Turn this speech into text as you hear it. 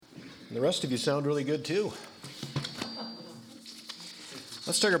And the rest of you sound really good too.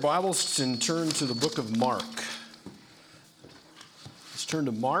 Let's take our Bibles and turn to the book of Mark. Let's turn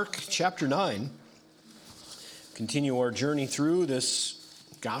to Mark chapter 9. Continue our journey through this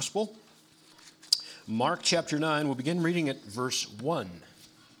gospel. Mark chapter 9, we'll begin reading at verse 1.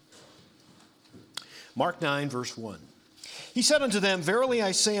 Mark 9, verse 1. He said unto them, Verily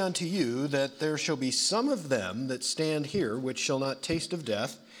I say unto you, that there shall be some of them that stand here, which shall not taste of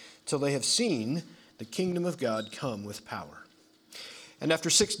death, till they have seen the kingdom of God come with power. And after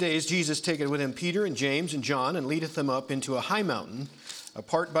 6 days Jesus taketh with him Peter and James and John, and leadeth them up into a high mountain,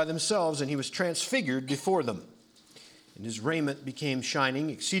 apart by themselves, and he was transfigured before them. And his raiment became shining,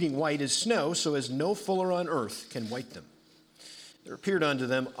 exceeding white as snow, so as no fuller on earth can white them. There appeared unto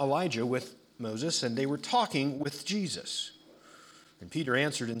them Elijah with Moses, and they were talking with Jesus. And Peter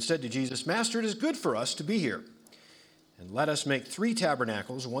answered and said to Jesus, Master, it is good for us to be here. And let us make 3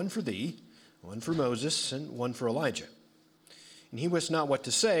 tabernacles, one for thee, one for Moses, and one for Elijah. And he wist not what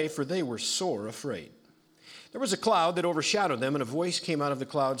to say, for they were sore afraid. There was a cloud that overshadowed them, and a voice came out of the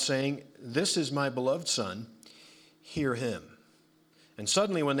cloud, saying, This is my beloved Son, hear him. And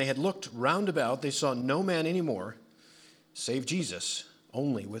suddenly when they had looked round about, they saw no man any more, save Jesus,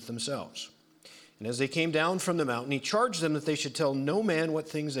 only with themselves. And as they came down from the mountain, he charged them that they should tell no man what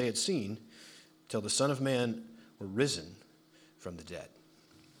things they had seen, till the Son of Man were risen from the dead.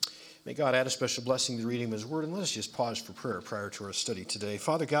 May God add a special blessing to the reading of his word, and let us just pause for prayer prior to our study today.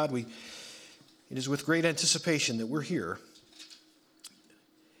 Father God, it is with great anticipation that we're here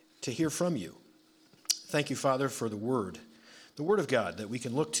to hear from you. Thank you, Father, for the word of God that we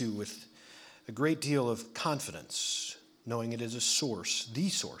can look to with a great deal of confidence, knowing it is a source, the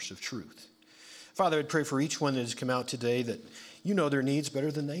source of truth. Father, I'd pray for each one that has come out today that you know their needs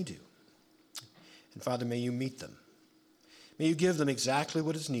better than they do. And Father, may you meet them. May you give them exactly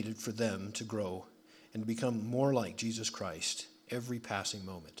what is needed for them to grow and to become more like Jesus Christ every passing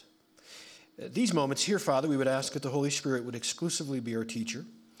moment. These moments here, Father, we would ask that the Holy Spirit would exclusively be our teacher,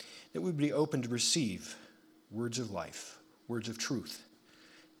 that we would be open to receive words of life, words of truth,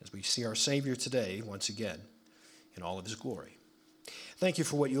 as we see our Savior today, once again, in all of his glory. Thank you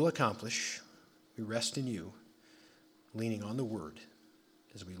for what you'll accomplish. We rest in you, leaning on the word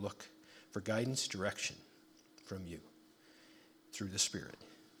as we look for guidance, direction from you through the Spirit.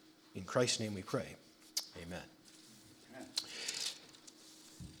 In Christ's name we pray. Amen.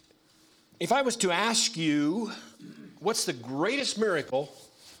 If I was to ask you, what's the greatest miracle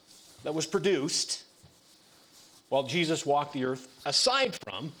that was produced while Jesus walked the earth, aside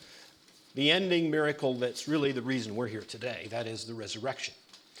from the ending miracle that's really the reason we're here today, that is the resurrection.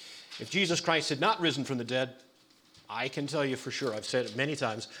 If Jesus Christ had not risen from the dead, I can tell you for sure, I've said it many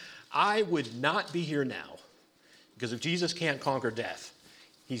times, I would not be here now. Because if Jesus can't conquer death,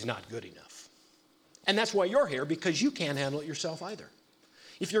 he's not good enough. And that's why you're here, because you can't handle it yourself either.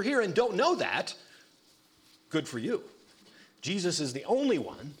 If you're here and don't know that, good for you. Jesus is the only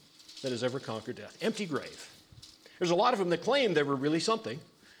one that has ever conquered death. Empty grave. There's a lot of them that claim they were really something,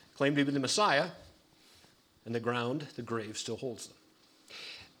 claim to be the Messiah, and the grave still holds them.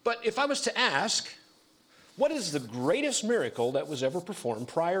 But if I was to ask, what is the greatest miracle that was ever performed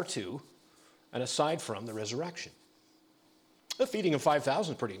prior to and aside from the resurrection? The feeding of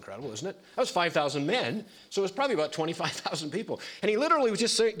 5,000 is pretty incredible, isn't it? That was 5,000 men, so it was probably about 25,000 people. And he literally was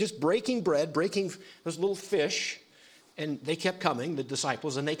just breaking bread, breaking those little fish, and they kept coming, the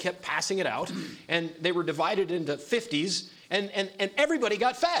disciples, and they kept passing it out, and they were divided into 50s, and everybody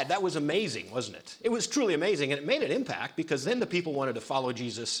got fed. That was amazing, wasn't it? It was truly amazing, and it made an impact, because then the people wanted to follow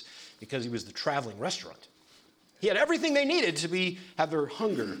Jesus because he was the traveling restaurant. He had everything they needed to have their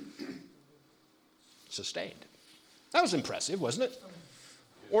hunger sustained. That was impressive, wasn't it?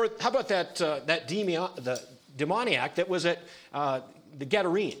 Or how about the demoniac that was at the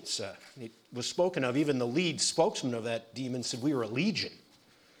Gadarenes? It was spoken of, even the lead spokesman of that demon said, we were a legion.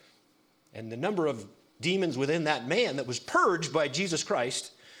 And the number of demons within that man that was purged by Jesus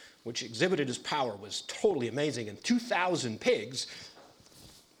Christ, which exhibited his power, was totally amazing. And 2,000 pigs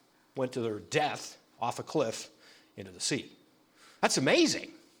went to their death off a cliff into the sea. That's amazing.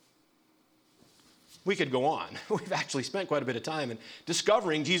 We could go on. We've actually spent quite a bit of time in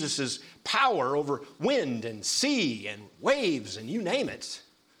discovering Jesus' power over wind and sea and waves and you name it.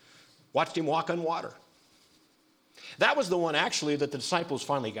 Watched him walk on water. That was the one, actually, that the disciples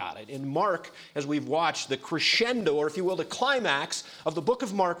finally got it. In Mark, as we've watched, the crescendo, or if you will, the climax of the book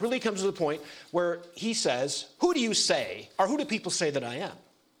of Mark really comes to the point where he says, who do you say, or who do people say that I am?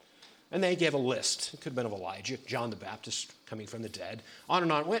 And they gave a list. It could have been of Elijah, John the Baptist coming from the dead, on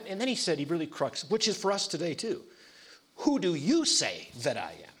and on it went. And then he said, he really crux, which is for us today too. Who do you say that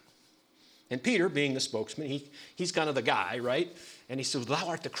I am? And Peter, being the spokesman, he's kind of the guy, right? And he says, thou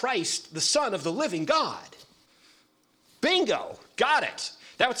art the Christ, the Son of the living God. Bingo, got it.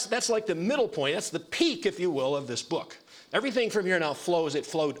 That's like the middle point. That's the peak, if you will, of this book. Everything from here now flows. It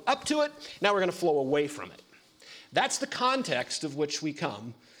flowed up to it. Now we're going to flow away from it. That's the context of which we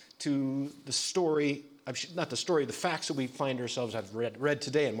come to the story, not the story, the facts that we find ourselves have read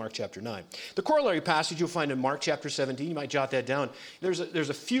today in Mark chapter 9. The corollary passage you'll find in Mark chapter 17. You might jot that down. There's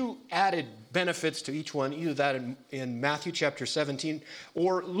a few added benefits to each one, either that in Matthew chapter 17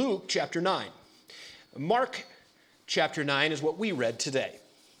 or Luke chapter 9. Mark chapter 9 is what we read today.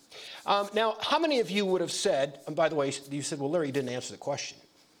 Now, how many of you would have said, and by the way, you said, well, Larry, you didn't answer the question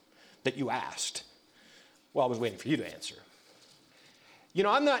that you asked. Well, I was waiting for you to answer. You know,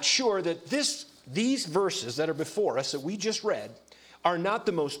 I'm not sure that these verses that are before us that we just read are not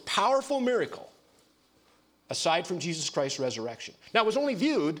the most powerful miracle aside from Jesus Christ's resurrection. Now, it was only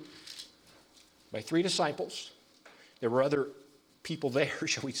viewed by 3 disciples. There were other people there,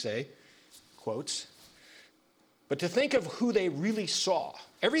 shall we say, quotes. But to think of who they really saw,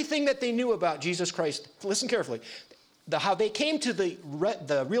 everything that they knew about Jesus Christ, listen carefully, how they came to the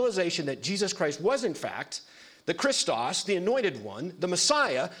realization that Jesus Christ was, in fact, the Christos, the anointed one, the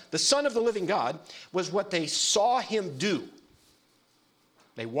Messiah, the Son of the living God, was what they saw him do.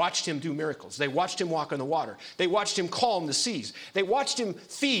 They watched him do miracles. They watched him walk on the water. They watched him calm the seas. They watched him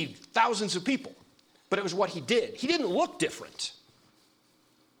feed thousands of people. But it was what he did. He didn't look different.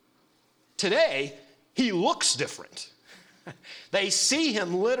 Today, he looks different. They see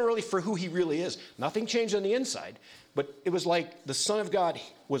him literally for who he really is. Nothing changed on the inside, but it was like the Son of God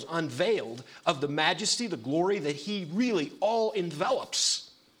was unveiled of the majesty, the glory that he really all envelops.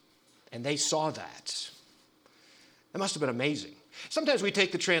 And they saw that. That must have been amazing. Sometimes we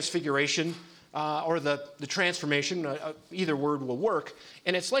take the transfiguration or the transformation, either word will work,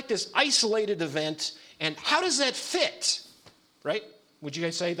 and it's like this isolated event, and how does that fit? Right? Would you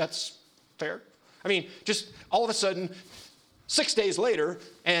guys say that's fair? I mean, just all of a sudden, 6 days later,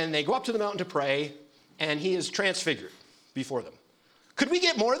 and they go up to the mountain to pray, and he is transfigured before them. Could we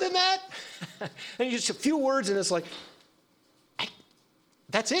get more than that? And just a few words, and it's like,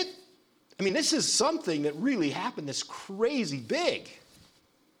 that's it? I mean, this is something that really happened that's crazy big.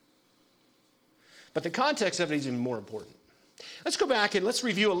 But the context of it is even more important. Let's go back and let's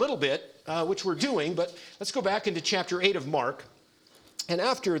review a little bit, which we're doing, but let's go back into chapter 8 of Mark. And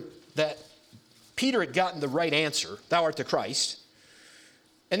after that, Peter had gotten the right answer, thou art the Christ.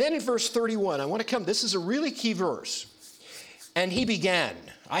 And then in verse 31, I want to come, this is a really key verse. And he began.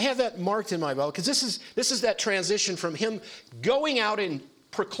 I have that marked in my Bible because this is that transition from him going out and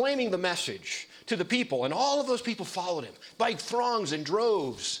proclaiming the message to the people. And all of those people followed him by throngs and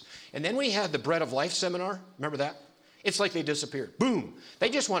droves. And then we had the Bread of Life seminar. Remember that? It's like they disappeared. Boom. They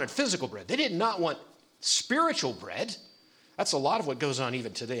just wanted physical bread. They did not want spiritual bread. That's a lot of what goes on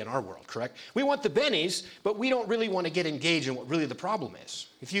even today in our world, correct? We want the bennies, but we don't really want to get engaged in what really the problem is.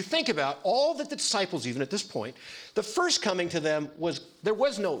 If you think about all that the disciples, even at this point, the first coming to them there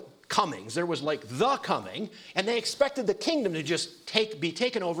was no comings. There was like the coming, and they expected the kingdom to just be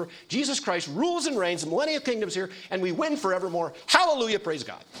taken over. Jesus Christ rules and reigns, the millennial kingdom's here, and we win forevermore. Hallelujah, praise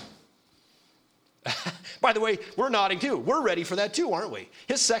God. By the way, we're nodding too. We're ready for that too, aren't we?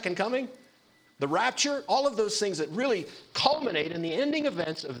 His second coming. The rapture, all of those things that really culminate in the ending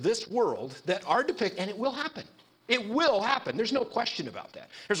events of this world that are depicted, and it will happen. It will happen. There's no question about that.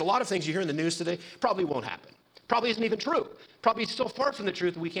 There's a lot of things you hear in the news today, probably won't happen. Probably isn't even true. Probably so far from the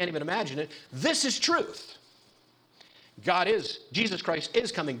truth that we can't even imagine it. This is truth. Jesus Christ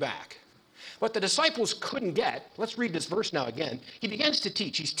is coming back. What the disciples couldn't get, let's read this verse now again. He begins to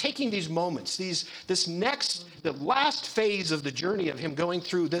teach. He's taking these moments, the last phase of the journey of him going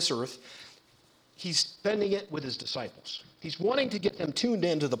through this earth. He's spending it with his disciples. He's wanting to get them tuned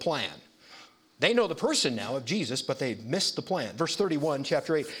into the plan. They know the person now of Jesus, but they missed the plan. Verse 31,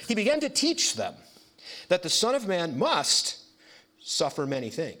 chapter 8. He began to teach them that the Son of Man must suffer many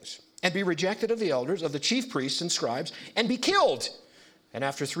things and be rejected of the elders, of the chief priests and scribes, and be killed, and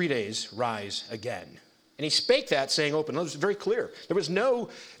after 3 days rise again. And he spake that, saying open. It was very clear. There was no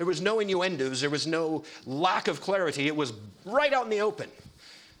innuendos. There was no lack of clarity. It was right out in the open.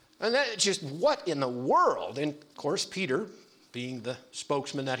 And that's just, what in the world? And of course, Peter, being the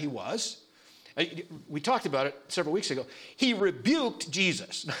spokesman that he was, we talked about it several weeks ago, he rebuked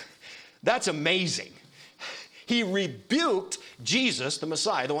Jesus. That's amazing. He rebuked Jesus, the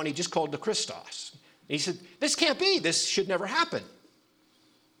Messiah, the one he just called the Christos. He said, this can't be. This should never happen.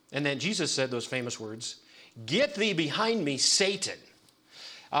 And then Jesus said those famous words, get thee behind me, Satan.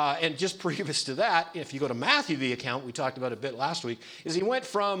 And just previous to that, if you go to Matthew, the account, we talked about it a bit last week, is he went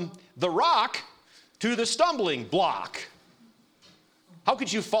from the rock to the stumbling block. How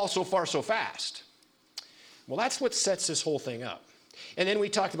could you fall so far so fast? Well, that's what sets this whole thing up. And then we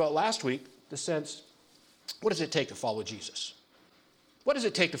talked about last week the sense, what does it take to follow Jesus? What does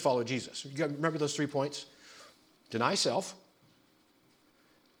it take to follow Jesus? You remember those 3 points? Deny self,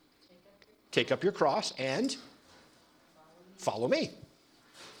 take up your cross, and follow me.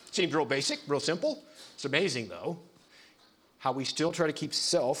 Seems real basic, real simple. It's amazing, though, how we still try to keep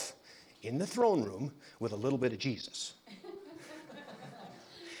self in the throne room with a little bit of Jesus.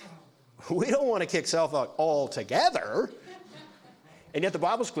 We don't want to kick self out altogether. And yet the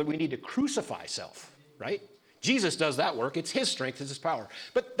Bible's clear, we need to crucify self, right? Jesus does that work. It's his strength, it's his power.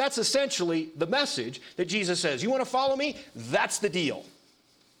 But that's essentially the message that Jesus says. You want to follow me? That's the deal.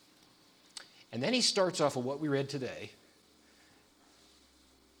 And then he starts off with what we read today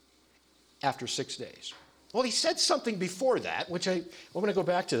after 6 days. Well, he said something before that, which I'm going to go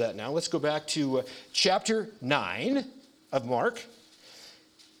back to that now. Let's go back to chapter 9 of Mark.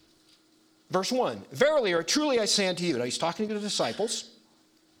 Verse 1, verily or truly I say unto you, now he's talking to the disciples,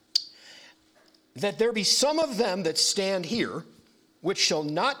 that there be some of them that stand here, which shall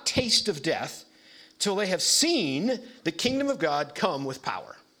not taste of death, till they have seen the kingdom of God come with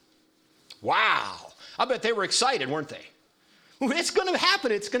power. Wow. I bet they were excited, weren't they? It's going to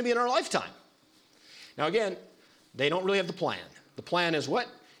happen. It's going to be in our lifetime. Now again, they don't really have the plan. The plan is what?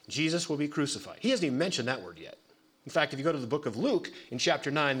 Jesus will be crucified. He hasn't even mentioned that word yet. In fact, if you go to the book of Luke, in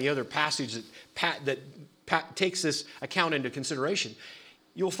chapter 9, the other passage that takes this account into consideration,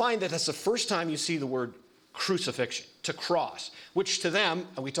 you'll find that that's the first time you see the word crucifixion, to cross, which to them,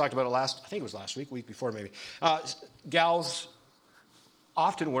 and we talked about it I think it was last week before maybe, gals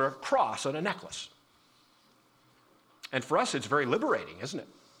often wear a cross on a necklace. And for us, it's very liberating, isn't it?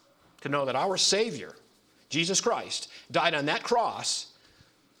 To know that our Savior, Jesus Christ, died on that cross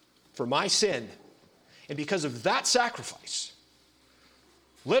for my sin. And because of that sacrifice,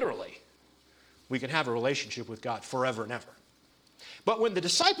 literally, we can have a relationship with God forever and ever. But when the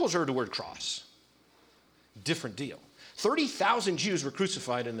disciples heard the word cross, different deal. 30,000 Jews were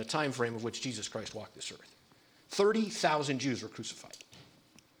crucified in the time frame of which Jesus Christ walked this earth. 30,000 Jews were crucified.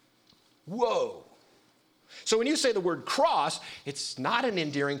 Whoa. So when you say the word cross, it's not an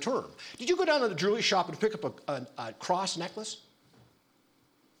endearing term. Did you go down to the jewelry shop and pick up a cross necklace?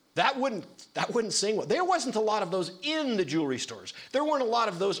 That wouldn't sing well. There wasn't a lot of those in the jewelry stores. There weren't a lot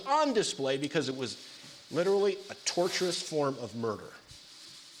of those on display because it was literally a torturous form of murder.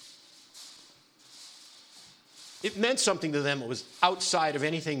 It meant something to them. It was outside of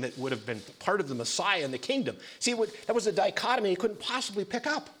anything that would have been part of the Messiah and the kingdom. See, that was a dichotomy you couldn't possibly pick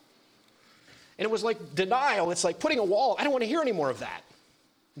up. And it was like denial. It's like putting a wall. I don't want to hear any more of that.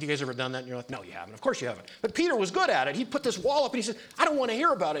 Have you guys ever done that in your life? No, you haven't. Of course you haven't. But Peter was good at it. He put this wall up and he said, I don't want to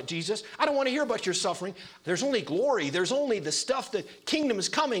hear about it, Jesus. I don't want to hear about your suffering. There's only glory. There's only the stuff, the kingdom is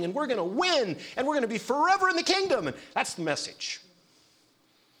coming and we're going to win and we're going to be forever in the kingdom. And that's the message.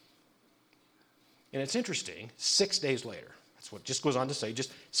 And it's interesting, 6 days later, that's what it just goes on to say,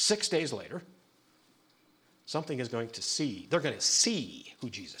 just 6 days later, something is going to see. They're going to see who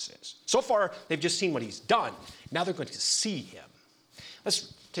Jesus is. So far, they've just seen what he's done. Now they're going to see him.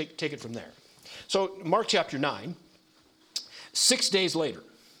 Let's take it from there. So Mark chapter 9, 6 days later,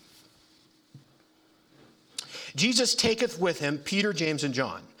 Jesus taketh with him Peter, James, and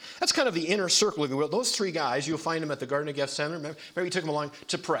John. That's kind of the inner circle, if you will. Those three guys, you'll find them at the Garden of Gethsemane. Remember he took them along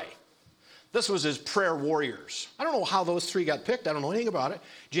to pray. This was his prayer warriors. I don't know how those three got picked. I don't know anything about it.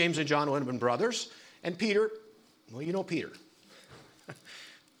 James and John would have been brothers. And Peter, well, you know Peter.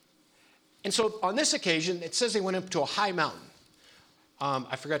 And so on this occasion, it says they went up to a high mountain.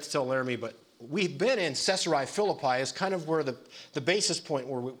 I forgot to tell Laramie, but we've been in Caesarea Philippi as kind of where the basis point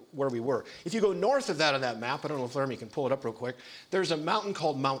where we were. If you go north of that on that map, I don't know if Laramie can pull it up real quick, there's a mountain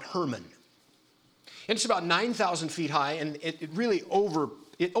called Mount Hermon. And it's about 9,000 feet high, and it really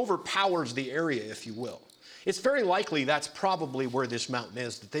overpowers the area, if you will. It's very likely that's probably where this mountain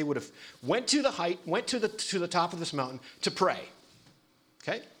is, that they would have went to the height, went to the top of this mountain to pray.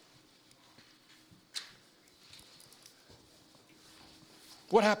 Okay?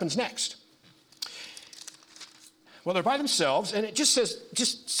 What happens next? Well, they're by themselves, and it just says,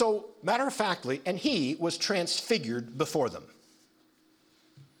 just so matter-of-factly, and he was transfigured before them.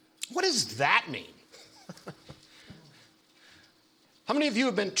 What does that mean? How many of you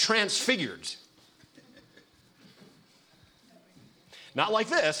have been transfigured? Not like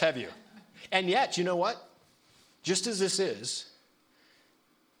this, have you? And yet, you know what? Just as this is,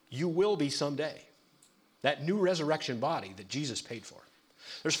 you will be someday. That new resurrection body that Jesus paid for.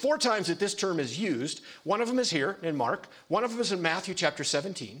 There's 4 times that this term is used. One of them is here in Mark. One of them is in Matthew chapter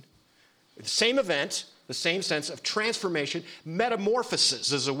 17. The same event, the same sense of transformation.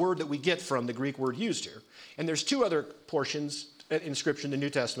 Metamorphosis is a word that we get from the Greek word used here. And there's 2 other portions in Scripture in the New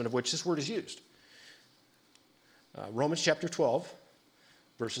Testament of which this word is used. Romans chapter 12,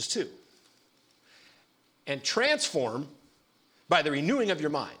 verses 2. And transform by the renewing of your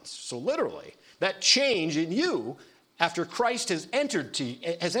minds. So literally, that change in you after Christ has entered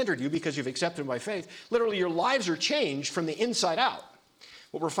you because you've accepted him by faith, literally your lives are changed from the inside out.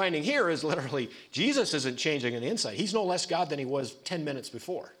 What we're finding here is literally Jesus isn't changing on the inside. He's no less God than he was 10 minutes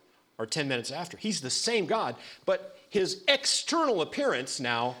before or 10 minutes after. He's the same God, but his external appearance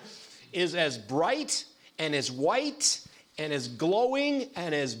now is as bright and as white and as glowing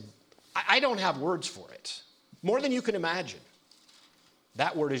and as, I don't have words for it, more than you can imagine.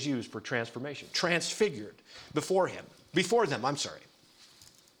 That word is used for transformation, transfigured before them.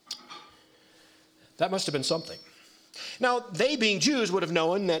 That must have been something. Now, they being Jews would have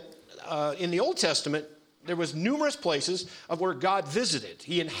known that in the Old Testament, there was numerous places of where God visited.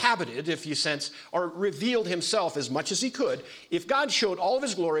 He inhabited, if you sense, or revealed himself as much as he could. If God showed all of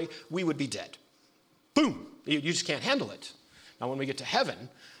his glory, we would be dead. Boom! You just can't handle it. Now, when we get to heaven,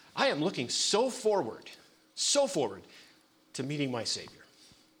 I am looking so forward to meeting my Savior.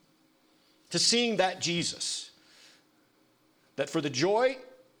 To seeing that Jesus, that for the joy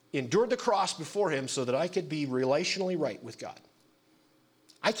endured the cross before him so that I could be relationally right with God.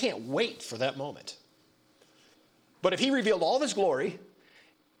 I can't wait for that moment. But if he revealed all of his glory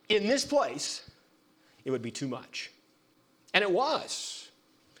in this place, it would be too much. And it was.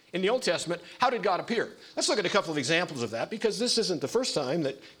 In the Old Testament, how did God appear? Let's look at a couple of examples of that because this isn't the first time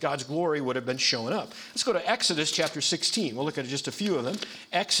that God's glory would have been showing up. Let's go to Exodus chapter 16. We'll look at just a few of them.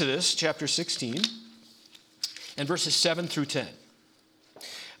 Exodus chapter 16 and verses 7 through 10.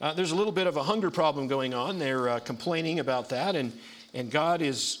 There's a little bit of a hunger problem going on. They're complaining about that, and God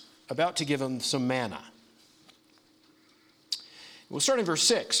is about to give them some manna. We'll start in verse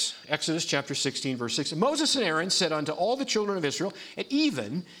 6, Exodus chapter 16, verse 6. And Moses and Aaron said unto all the children of Israel, and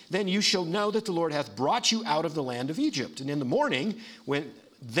even then you shall know that the Lord hath brought you out of the land of Egypt. And in the morning,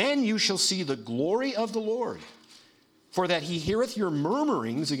 then you shall see the glory of the Lord, for that he heareth your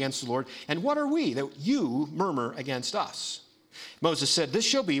murmurings against the Lord. And what are we that you murmur against us? Moses said, this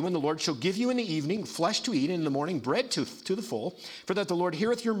shall be when the Lord shall give you in the evening flesh to eat, and in the morning bread to the full, for that the Lord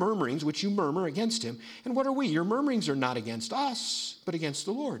heareth your murmurings, which you murmur against him. And what are we? Your murmurings are not against us, but against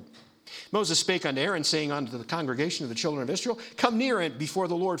the Lord. Moses spake unto Aaron, saying unto the congregation of the children of Israel, come near before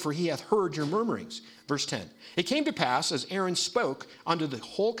the Lord, for he hath heard your murmurings. Verse 10. It came to pass, as Aaron spoke unto the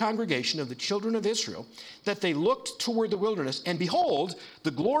whole congregation of the children of Israel, that they looked toward the wilderness, and behold,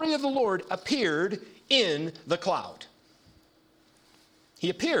 the glory of the Lord appeared in the cloud. He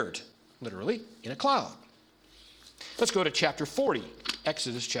appeared, literally, in a cloud. Let's go to chapter 40,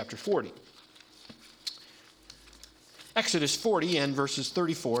 Exodus chapter 40. Exodus 40 and verses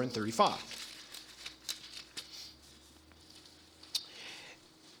 34 and 35.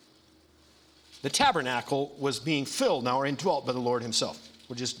 The tabernacle was being filled now or indwelt by the Lord himself.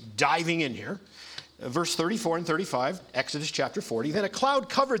 We're just diving in here. Verse 34 and 35, Exodus chapter 40. Then a cloud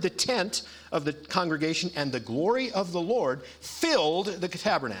covered the tent of the congregation, and the glory of the Lord filled the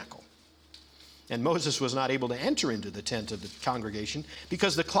tabernacle. And Moses was not able to enter into the tent of the congregation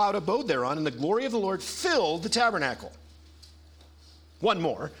because the cloud abode thereon, and the glory of the Lord filled the tabernacle. One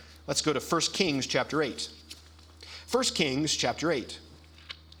more. Let's go to 1 Kings chapter 8. 1 Kings chapter 8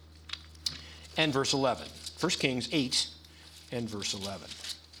 and verse 11. 1 Kings 8 and verse 11.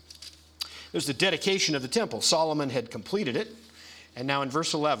 There's the dedication of the temple. Solomon had completed it. And now in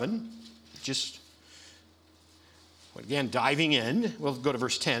verse 11, just again diving in, we'll go to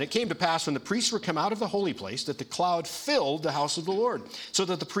verse 10. It came to pass when the priests were come out of the holy place that the cloud filled the house of the Lord, so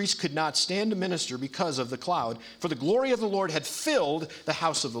that the priests could not stand to minister because of the cloud, for the glory of the Lord had filled the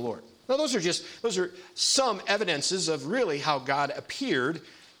house of the Lord. Now those are some evidences of really how God appeared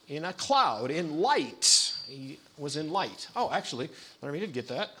in a cloud, in light. He was in light. Oh, actually, Larry did get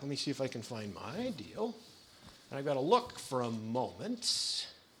that. Let me see if I can find my deal. And I've got to look for a moment.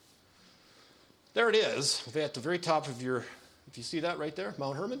 There it is, at the very top of if you see that right there,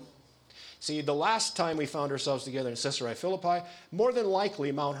 Mount Hermon. See, the last time we found ourselves together in Caesarea Philippi, more than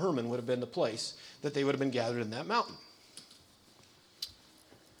likely Mount Hermon would have been the place that they would have been gathered in that mountain.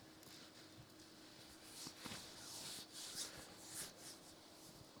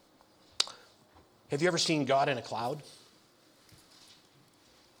 Have you ever seen God in a cloud?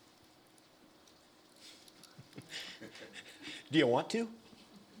 Do you want to?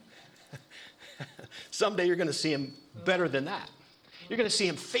 Someday you're going to see him better than that. You're going to see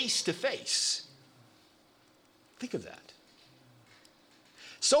him face to face. Think of that.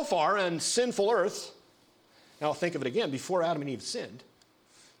 So far on sinful earth, now think of it again, before Adam and Eve sinned,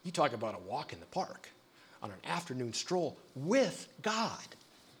 you talk about a walk in the park on an afternoon stroll with God.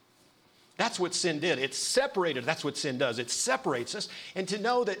 That's what sin did. It separated. That's what sin does. It separates us. And to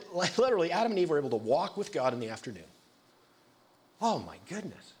know that literally Adam and Eve were able to walk with God in the afternoon. Oh my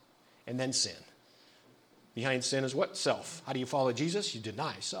goodness. And then sin. Behind sin is what? Self. How do you follow Jesus? You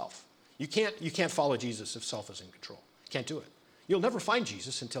deny self. You can't follow Jesus if self is in control. Can't do it. You'll never find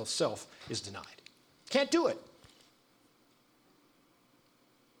Jesus until self is denied. Can't do it.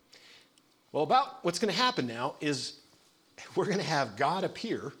 Well, about what's going to happen now is we're going to have God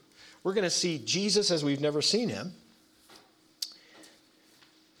appear. We're going to see Jesus as we've never seen him.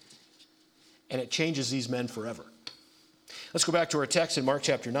 And it changes these men forever. Let's go back to our text in Mark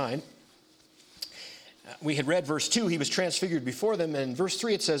chapter 9. We had read verse 2, he was transfigured before them. And in verse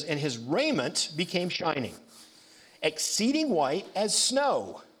 3 it says, and his raiment became shining, exceeding white as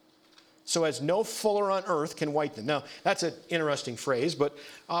snow, so as no fuller on earth can whiten them. Now, that's an interesting phrase, but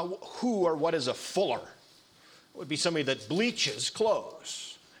who or what is a fuller? It would be somebody that bleaches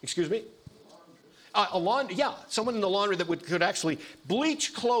clothes. Excuse me? A laundry, yeah, someone in the laundry that could actually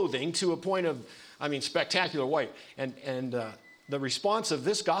bleach clothing to a point of, spectacular white. And the response of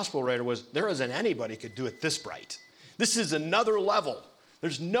this gospel writer was, there isn't anybody could do it this bright. This is another level.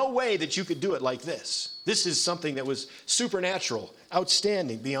 There's no way that you could do it like this. This is something that was supernatural,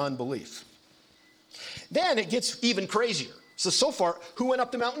 outstanding, beyond belief. Then it gets even crazier. So far, who went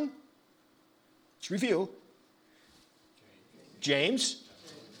up the mountain? Let's review. James,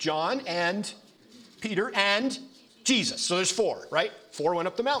 John, and Peter, and Jesus. So there's 4, right? 4 went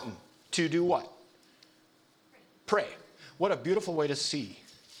up the mountain to do what? Pray. What a beautiful way to see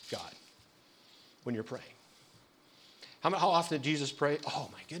God when you're praying. How often did Jesus pray? Oh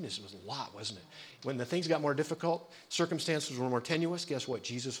my goodness, it was a lot, wasn't it? When the things got more difficult, circumstances were more tenuous, guess what?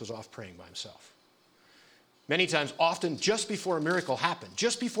 Jesus was off praying by himself. Many times, often just before a miracle happened,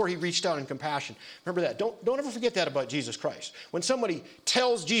 just before he reached out in compassion. Remember that. Don't ever forget that about Jesus Christ. When somebody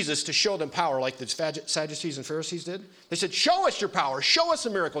tells Jesus to show them power, like the Sadducees and Pharisees did, they said, show us your power, show us a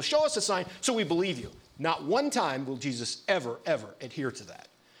miracle, show us a sign, so we believe you. Not one time will Jesus ever adhere to that.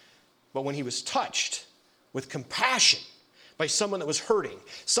 But when he was touched with compassion by someone that was hurting,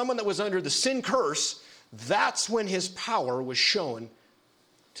 someone that was under the sin curse, that's when his power was shown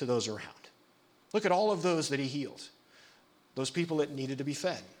to those around. Look at all of those that he healed. Those people that needed to be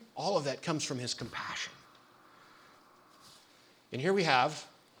fed. All of that comes from his compassion. And here we have,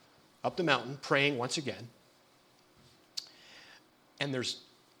 up the mountain, praying once again. And there's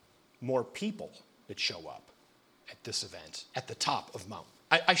more people that show up at this event, at the top of Mount.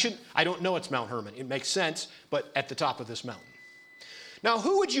 I don't know it's Mount Hermon. It makes sense, but at the top of this mountain. Now,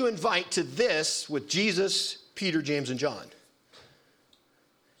 who would you invite to this with Jesus, Peter, James, and John?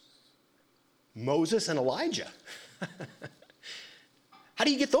 Moses and Elijah. How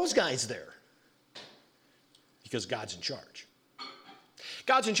do you get those guys there? Because God's in charge.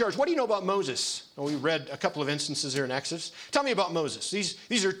 God's in charge. What do you know about Moses? Well, we read a couple of instances here in Exodus. Tell me about Moses.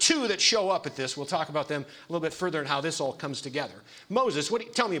 These are 2 that show up at this. We'll talk about them a little bit further and how this all comes together. Moses,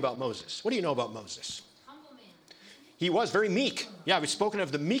 tell me about Moses. What do you know about Moses? Humble man. He was very meek. Yeah, we've spoken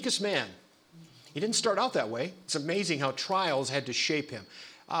of the meekest man. He didn't start out that way. It's amazing how trials had to shape him.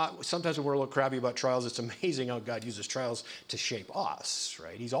 Sometimes when we're a little crabby about trials, it's amazing how God uses trials to shape us,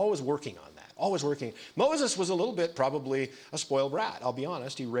 right? He's always working on that, always working. Moses was a little bit probably a spoiled brat, I'll be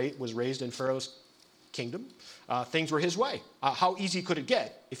honest. He was raised in Pharaoh's kingdom. Things were his way. How easy could it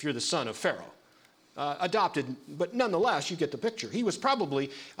get if you're the son of Pharaoh? Adopted, but nonetheless, you get the picture. He was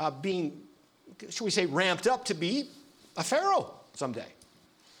probably being, should we say, ramped up to be a Pharaoh someday.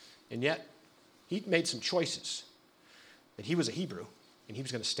 And yet, he made some choices. That he was a Hebrew, and he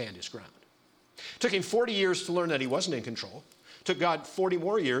was going to stand his ground. Took him 40 years to learn that he wasn't in control. Took God 40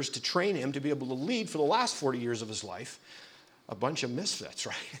 more years to train him to be able to lead for the last 40 years of his life a bunch of misfits,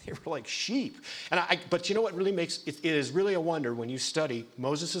 right? They were like sheep. But you know what really makes it is really a wonder when you study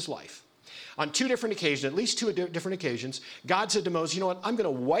Moses' life. On 2 different occasions, at least 2 different occasions, God said to Moses, you know what, I'm going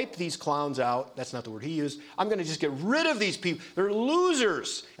to wipe these clowns out. That's not the word he used. I'm going to just get rid of these people. They're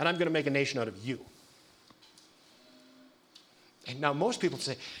losers. And I'm going to make a nation out of you. And now most people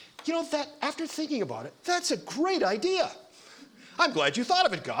say, you know, that after thinking about it, that's a great idea. I'm glad you thought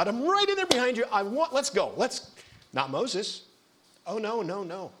of it, God. I'm right in there behind you. Let's go. Not Moses. Oh,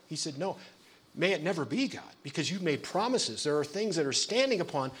 no. He said, no, may it never be, God, because you've made promises. There are things that are standing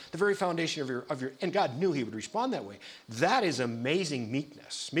upon the very foundation of your, and God knew he would respond that way. That is amazing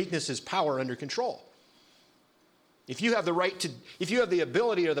meekness. Meekness is power under control. If you have the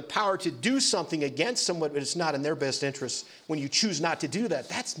ability or the power to do something against someone, but it's not in their best interest, when you choose not to do that,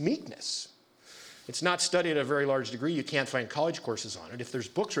 that's meekness. It's not studied at a very large degree. You can't find college courses on it. If there's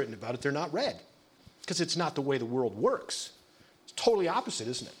books written about it, they're not read because it's not the way the world works. It's totally opposite,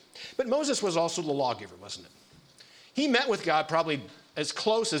 isn't it? But Moses was also the lawgiver, wasn't it? He met with God probably as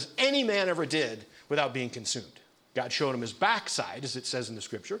close as any man ever did without being consumed. God showed him his backside, as it says in the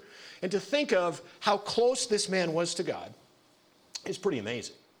scripture. And to think of how close this man was to God is pretty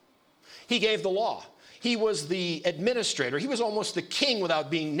amazing. He gave the law. He was the administrator. He was almost the king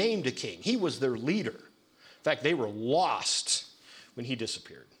without being named a king. He was their leader. In fact, they were lost when he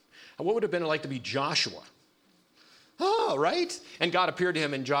disappeared. And what would it have been like to be Joshua? Oh, right? And God appeared to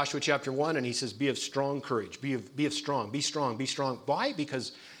him in Joshua chapter 1, and he says, be of strong courage. Be strong. Be strong. Be strong. Why?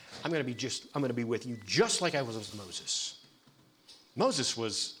 Because I'm going to be with you just like I was with Moses. Moses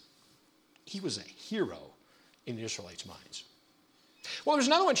was a hero in the Israelites' minds. Well, there's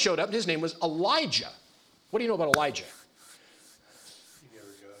another one showed up, and his name was Elijah. What do you know about Elijah?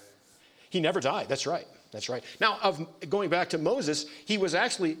 He never died. That's right. That's right. Now, going back to Moses, he was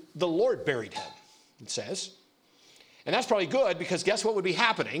actually, the Lord buried him, it says. And that's probably good because guess what would be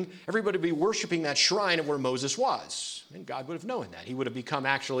happening? Everybody would be worshiping that shrine of where Moses was. And God would have known that. He would have become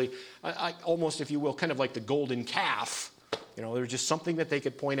actually, almost, if you will, kind of like the golden calf. You know, there's just something that they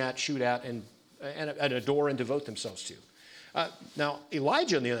could point at, shoot at, and adore and devote themselves to. Now,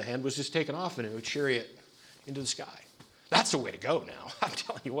 Elijah, on the other hand, was just taken off in a chariot into the sky. That's the way to go now. I'm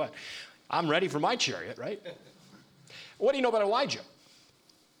telling you what. I'm ready for my chariot, right? What do you know about Elijah?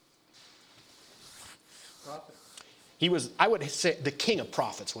 Prophet. He was, I would say, the king of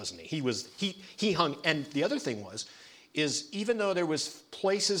prophets, wasn't he? He hung, and the other thing is even though there was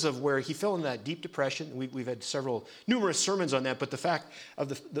places of where he fell in that deep depression, we've had numerous sermons on that, but the fact of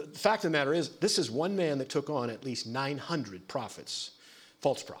the matter is, this is one man that took on at least 900 prophets,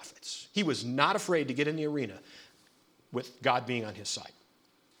 false prophets. He was not afraid to get in the arena with God being on his side.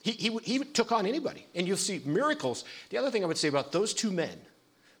 He took on anybody, and you'll see miracles. The other thing I would say about those two men,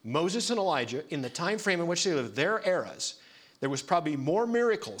 Moses and Elijah, in the time frame in which they lived, their eras, there was probably more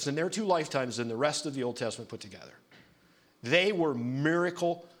miracles in their two lifetimes than the rest of the Old Testament put together. They were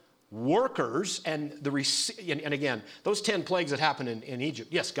miracle workers, and again, those 10 plagues that happened in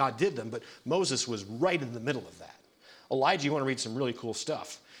Egypt, yes, God did them, but Moses was right in the middle of that. Elijah, you want to read some really cool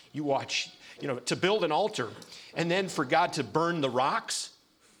stuff. You watch, to build an altar, and then for God to burn the rocks,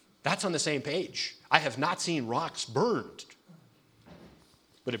 that's on the same page. I have not seen rocks burned,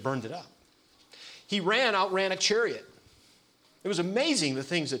 but it burned it up. He outran a chariot. It was amazing the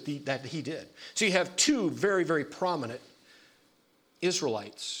things that he did. So you have two very, very prominent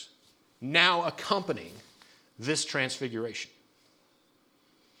Israelites now accompanying this transfiguration.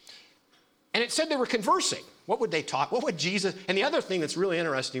 And it said they were conversing. What would they talk? What would Jesus? And the other thing that's really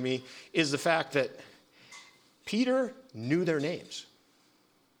interesting to me is the fact that Peter knew their names.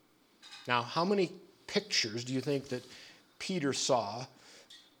 Now, how many pictures do you think that Peter saw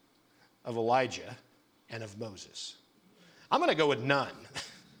of Elijah and of Moses? I'm going to go with none.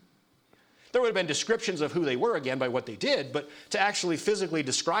 There would have been descriptions of who they were, again, by what they did, but to actually physically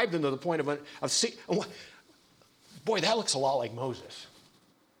describe them to the point of seeing, boy, that looks a lot like Moses.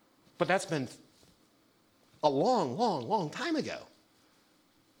 But that's been a long, long, long time ago.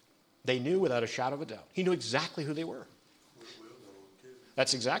 They knew without a shadow of a doubt. He knew exactly who they were.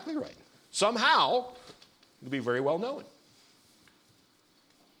 That's exactly right. Somehow, it'll be very well known.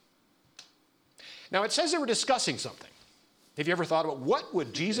 Now, it says they were discussing something. Have you ever thought about what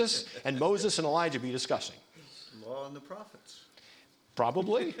would Jesus and Moses and Elijah be discussing? Law and the prophets.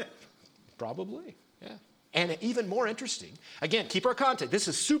 Probably. Probably, yeah. And even more interesting, again, keep our context. This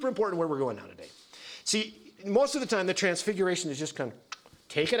is super important where we're going now today. See, most of the time, the transfiguration is just kind of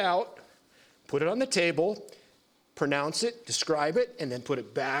take it out, put it on the table, pronounce it, describe it, and then put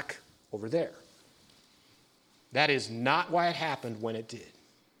it back over there. That is not why it happened when it did.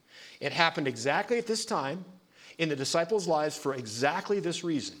 It happened exactly at this time in the disciples' lives for exactly this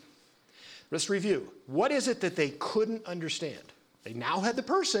reason. Let's review. What is it that they couldn't understand? They now had the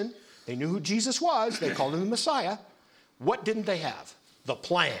person. They knew who Jesus was. They called him the Messiah. What didn't they have? The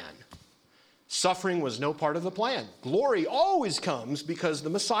plan. Suffering was no part of the plan. Glory always comes because the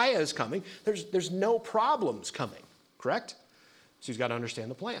Messiah is coming. There's no problems coming, correct? So you've got to understand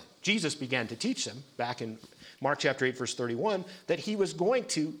the plan. Jesus began to teach them back in Mark chapter 8, verse 31, that he was going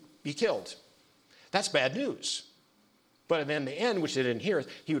to be killed. That's bad news. But then the end, which they didn't hear,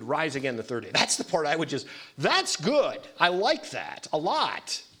 he would rise again the third day. That's the part that's good. I like that a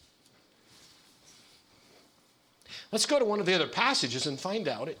lot. Let's go to one of the other passages and find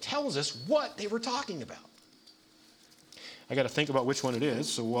out. It tells us what they were talking about. I got to think about which one it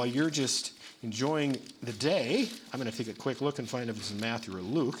is. So while you're just enjoying the day, I'm going to take a quick look and find if it's in Matthew or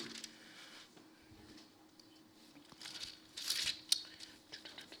Luke.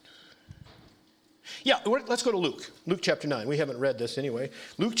 Yeah, let's go to Luke. Luke chapter 9. We haven't read this anyway.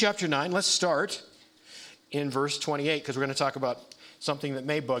 Luke chapter 9, let's start in verse 28 because we're going to talk about something that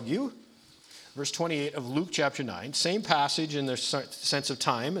may bug you. Verse 28 of Luke chapter 9. Same passage in the sense of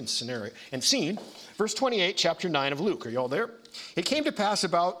time and scenario and scene. Verse 28, chapter 9 of Luke. Are you all there? It came to pass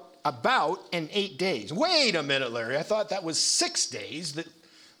about 8 days. Wait a minute, Larry. I thought that was 6 days that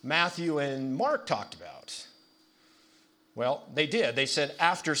Matthew and Mark talked about. Well, they did. They said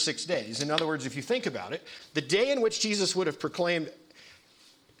after 6 days. In other words, if you think about it, the day in which Jesus would have proclaimed,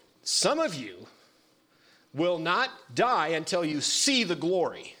 some of you will not die until you see the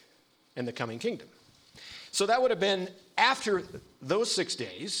glory in the coming kingdom. So that would have been after those 6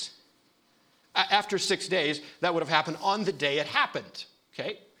 days. After 6 days, that would have happened on the day it happened.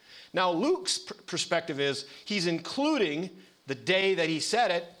 Okay? Now, Luke's perspective is he's including the day that he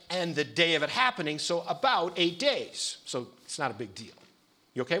said it and the day of it happening, so about 8 days. So it's not a big deal.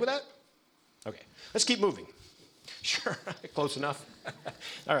 You okay with that? Okay. Let's keep moving. Sure. Close enough.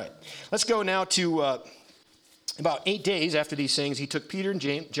 All right. Let's go now to about 8 days after these things, he took Peter and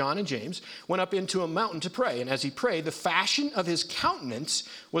James, John and James, went up into a mountain to pray. And as he prayed, the fashion of his countenance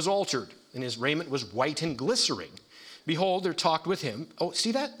was altered, and his raiment was white and glistering. Behold, there talked with him. Oh,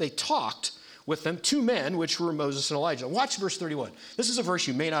 see that? They talked with them 2 men, which were Moses and Elijah. Watch verse 31. This is a verse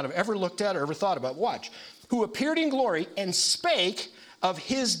you may not have ever looked at or ever thought about. Watch. Who appeared in glory and spake of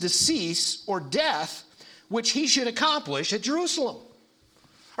his decease or death, which he should accomplish at Jerusalem.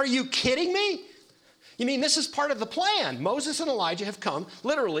 Are you kidding me? You mean this is part of the plan? Moses and Elijah have come,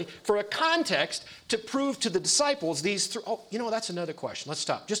 literally, for a context to prove to the disciples these Oh, that's another question. Let's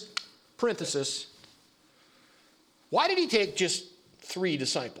stop. Just parenthesis. Why did he take just 3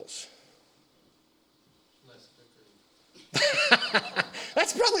 disciples?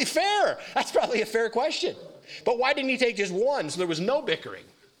 That's probably fair. That's probably a fair question. But why didn't he take just 1 so there was no bickering?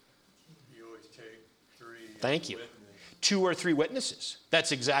 You always take 3. Thank you. 2 or 3 witnesses.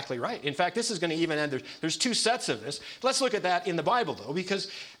 That's exactly right. In fact, this is going to even end. There's 2 sets of this. Let's look at that in the Bible, though,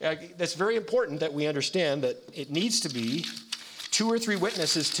 because that's very important that we understand that it needs to be 2 or 3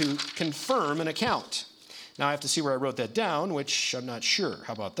 witnesses to confirm an account. Now, I have to see where I wrote that down, which I'm not sure.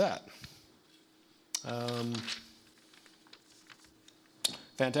 How about that?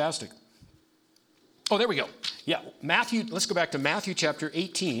 Fantastic. Oh, there we go. Yeah, Matthew. Let's go back to Matthew chapter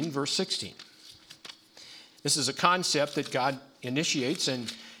 18, verse 16. This is a concept that God initiates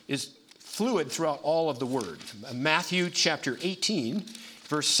and is fluid throughout all of the Word. Matthew chapter 18,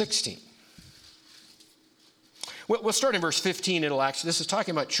 verse 16. We'll start in verse 15. This is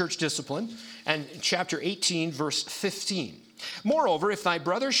talking about church discipline. And chapter 18, verse 15. Moreover, if thy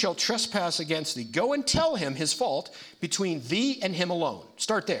brother shall trespass against thee, go and tell him his fault between thee and him alone.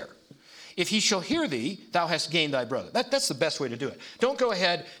 Start there. If he shall hear thee, thou hast gained thy brother. That's the best way to do it. Don't go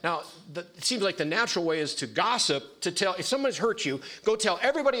ahead. Now, it seems like the natural way is to gossip, to tell, if someone's hurt you, go tell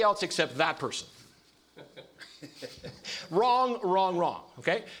everybody else except that person. Wrong.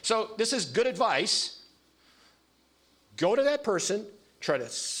 Okay? So this is good advice. Go to that person, try to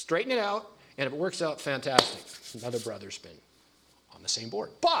straighten it out, and if it works out, fantastic. Another brother's been on the same board.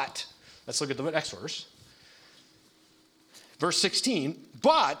 But, let's look at the next verse. Verse 16,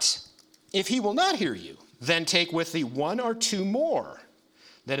 but if he will not hear you, then take with thee 1 or 2 more,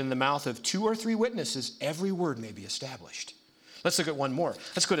 that in the mouth of 2 or 3 witnesses every word may be established. Let's look at one more.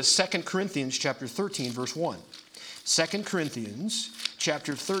 Let's go to 2 Corinthians chapter 13, verse 1. 2 Corinthians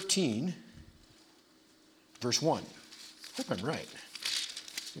chapter 13, verse 1. I hope I'm right.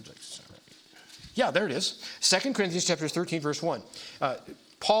 Seems like it's not right. Yeah, there it is. 2 Corinthians chapter 13, verse 1.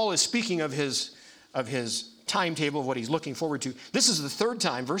 Paul is speaking of his timetable of what he's looking forward to. This is the 3rd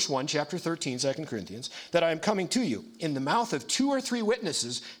time, verse 1, chapter 13, 2 Corinthians, that I am coming to you. In the mouth of 2 or 3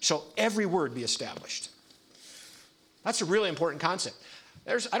 witnesses shall every word be established. That's a really important concept.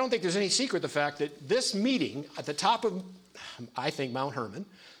 I don't think there's any secret the fact that this meeting at the top of, I think, Mount Hermon,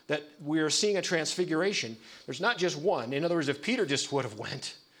 that we're seeing a transfiguration. There's not just one. In other words, if Peter just would have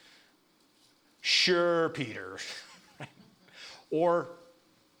went, sure, Peter. Or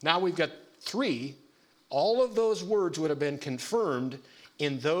now we've got 3. All of those words would have been confirmed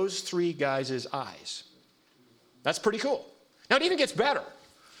in those 3 guys' eyes. That's pretty cool. Now it even gets better.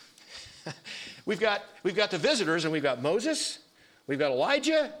 We've got the visitors, and we've got Moses, we've got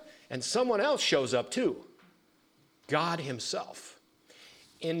Elijah, and someone else shows up too. God himself.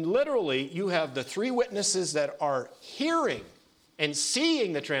 And literally, you have the 3 witnesses that are hearing and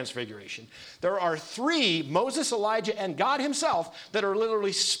seeing the transfiguration, there are three, Moses, Elijah, and God himself, that are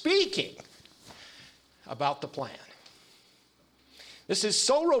literally speaking about the plan. This is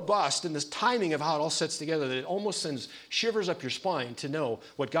so robust in this timing of how it all sets together that it almost sends shivers up your spine to know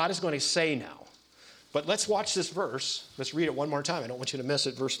what God is going to say now. But let's watch this verse. Let's read it one more time. I don't want you to miss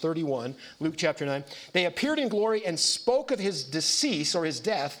it. Verse 31, Luke chapter 9. They appeared in glory and spoke of his decease or his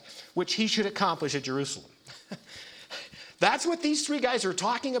death, which he should accomplish at Jerusalem. That's what these three guys are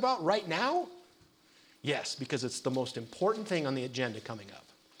talking about right now? Yes, because it's the most important thing on the agenda coming up.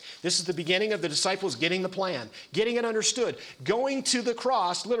 This is the beginning of the disciples getting the plan, getting it understood, going to the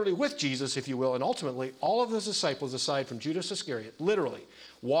cross, literally with Jesus, if you will, and ultimately all of those disciples, aside from Judas Iscariot, literally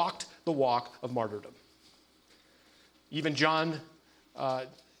walked the walk of martyrdom. Even John,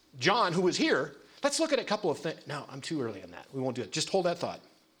 who was here, let's look at a couple of things. No, I'm too early on that. We won't do it. Just hold that thought.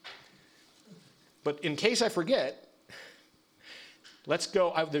 But in case I forget, let's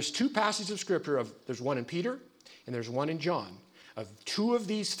go. There's two passages of Scripture. There's one in Peter and there's one in John, of two of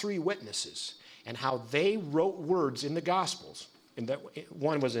these three witnesses and how they wrote words in the Gospels. And that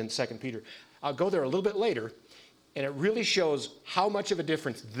one was in 2 Peter. I'll go there a little bit later, and it really shows how much of a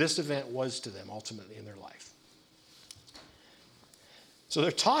difference this event was to them ultimately in their life. So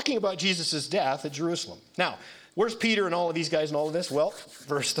they're talking about Jesus' death at Jerusalem. Now, where's Peter and all of these guys and all of this? Well,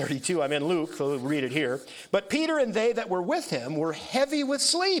 verse 32, I'm in Luke, so we'll read it here. But Peter and they that were with him were heavy with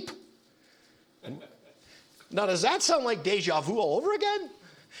sleep. Now, does that sound like deja vu all over again?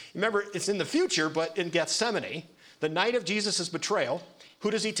 Remember, it's in the future, but in Gethsemane, the night of Jesus' betrayal, who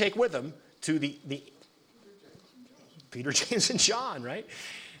does he take with him to the Peter, James, and John, right?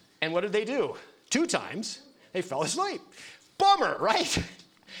 And what did they do? 2 times, they fell asleep. Bummer, right?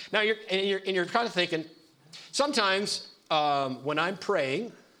 Now, you're kind of thinking, sometimes when I'm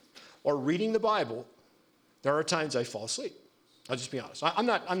praying or reading the Bible, there are times I fall asleep. I'll just be honest. I'm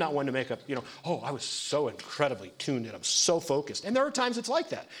not one to make up, I was so incredibly tuned in. I'm so focused. And there are times it's like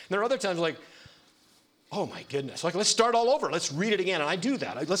that. And there are other times like, oh my goodness, like let's start all over. Let's read it again. And I do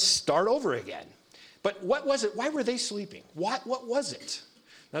that. Let's start over again. But what was it? Why were they sleeping? What was it?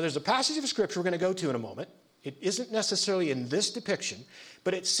 Now there's a passage of Scripture we're going to go to in a moment. It isn't necessarily in this depiction,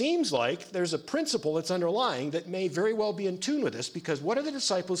 but it seems like there's a principle that's underlying that may very well be in tune with this, because what are the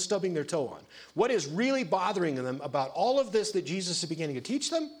disciples stubbing their toe on? What is really bothering them about all of this that Jesus is beginning to teach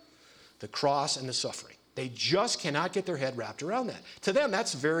them? The cross and the suffering. They just cannot get their head wrapped around that. To them,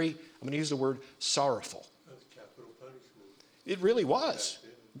 that's very, I'm going to use the word sorrowful. That's capital punishment. It really was.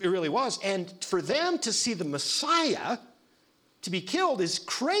 It really was. And for them to see the Messiah to be killed is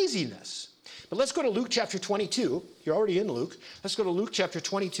craziness. But let's go to Luke chapter 22. You're already in Luke. Let's go to Luke chapter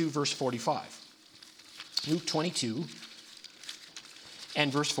 22, verse 45. Luke 22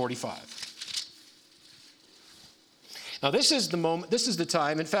 and verse 45. Now, this is the moment, this is the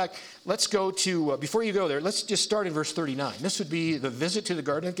time. In fact, let's go to, before you go there, let's just start in verse 39. This would be the visit to the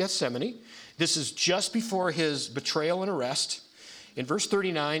Garden of Gethsemane. This is just before his betrayal and arrest. In verse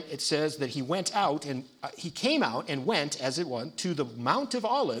 39, it says that he went out and he came out and went, as it were, to the Mount of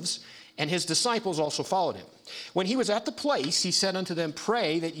Olives, and his disciples also followed him. When he was at the place, he said unto them,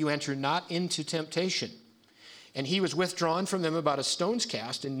 Pray that you enter not into temptation. And he was withdrawn from them about a stone's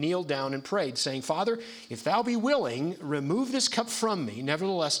cast, and kneeled down and prayed, saying, Father, if thou be willing, remove this cup from me.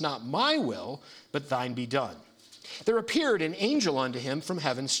 Nevertheless, not my will, but thine be done. There appeared an angel unto him from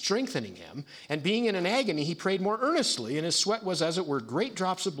heaven, strengthening him. And being in an agony, he prayed more earnestly, and his sweat was, as it were, great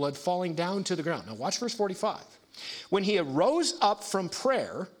drops of blood falling down to the ground. Now watch verse 45. When he arose up from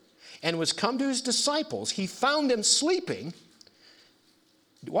prayer and was come to his disciples, he found them sleeping,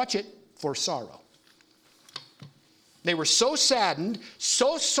 watch it, for sorrow. They were so saddened,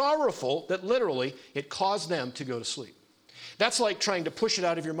 so sorrowful, that literally it caused them to go to sleep. That's like trying to push it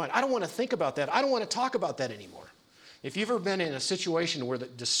out of your mind. I don't want to think about that. I don't want to talk about that anymore. If you've ever been in a situation where the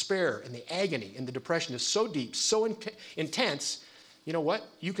despair and the agony and the depression is so deep, so intense, you know what?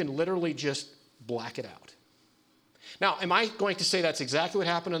 You can literally just black it out. Now, am I going to say that's exactly what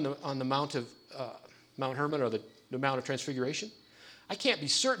happened on the Mount of Mount Hermon, or the Mount of Transfiguration? I can't be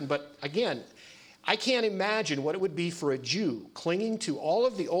certain, but again, I can't imagine what it would be for a Jew clinging to all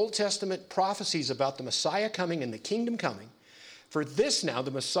of the Old Testament prophecies about the Messiah coming and the kingdom coming. For this now,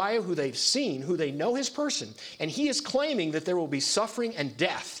 the Messiah who they've seen, who they know his person, and he is claiming that there will be suffering and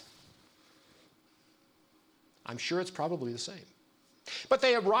death. I'm sure it's probably the same. But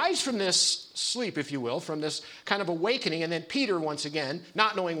they arise from this sleep, if you will, from this kind of awakening, and then Peter, once again,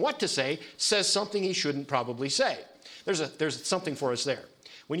 not knowing what to say, says something he shouldn't probably say. There's something for us there.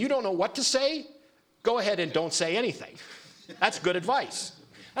 When you don't know what to say, go ahead and don't say anything. That's good advice.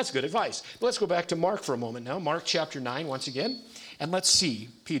 That's good advice. But let's go back to Mark for a moment now. Mark chapter 9 once again. And let's see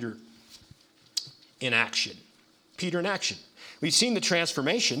Peter in action. Peter in action. We've seen the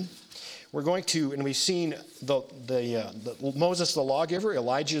transformation. We're going to, and we've seen the Moses the lawgiver,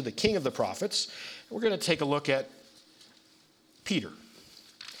 Elijah the king of the prophets. We're going to take a look at Peter.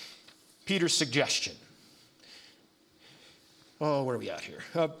 Peter's suggestion. Oh, where are we at here?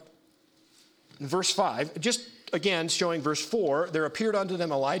 Verse 5, just again showing verse 4, there appeared unto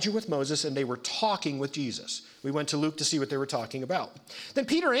them Elijah with Moses, and they were talking with Jesus. We went to Luke to see what they were talking about. Then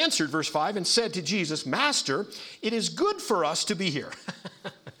Peter answered, verse 5, and said to Jesus, Master, it is good for us to be here.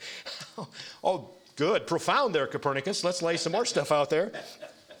 Oh, good. Profound there, Copernicus. Let's lay some more stuff out there.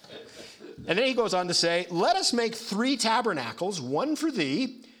 And then he goes on to say, let us make 3 tabernacles, one for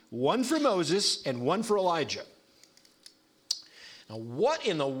thee, one for Moses, and one for Elijah. Now, what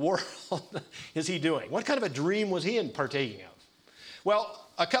in the world is he doing? What kind of a dream was he partaking of? Well,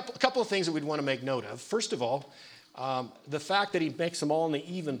 a couple of things that we'd want to make note of. First of all, the fact that he makes them all in the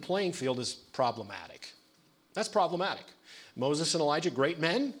even playing field is problematic. That's problematic. Moses and Elijah, great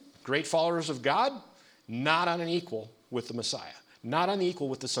men, great followers of God, not on an equal with the Messiah, not on the equal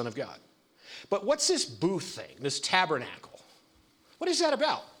with the Son of God. But what's this booth thing, this tabernacle? What is that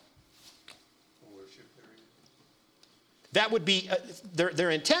about? That would be,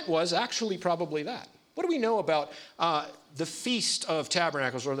 their intent was actually probably that. What do we know about the Feast of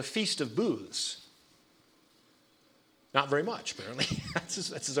Tabernacles or the Feast of Booths? Not very much, apparently.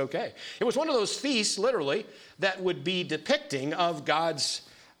 That's okay. It was one of those feasts, literally, that would be depicting of God's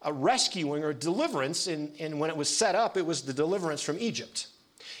rescuing or deliverance. And when it was set up, it was the deliverance from Egypt.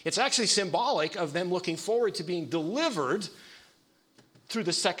 It's actually symbolic of them looking forward to being delivered through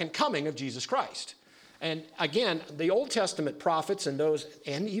the second coming of Jesus Christ. And again, the Old Testament prophets and those,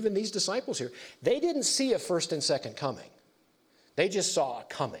 and even these disciples here, they didn't see a first and second coming. They just saw a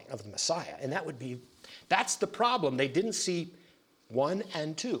coming of the Messiah. And that's the problem. They didn't see 1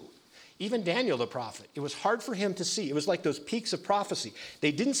 and 2. Even Daniel the prophet, it was hard for him to see. It was like those peaks of prophecy.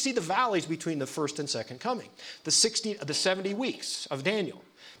 They didn't see the valleys between the first and second coming. The 70 weeks of Daniel.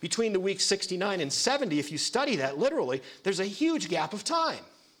 Between the weeks 69 and 70, if you study that literally, there's a huge gap of time.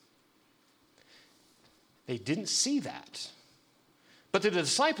 They didn't see that. But to the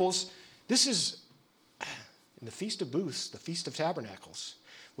disciples, this is, in the Feast of Booths, the Feast of Tabernacles,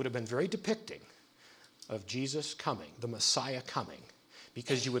 would have been very depicting of Jesus coming, the Messiah coming.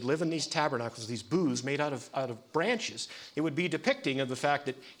 Because you would live in these tabernacles, these booths made out of branches. It would be depicting of the fact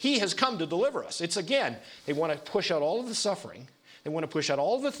that he has come to deliver us. It's again, they want to push out all of the suffering. They want to push out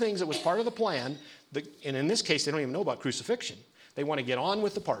all of the things that was part of the plan. And in this case, they don't even know about crucifixion. They want to get on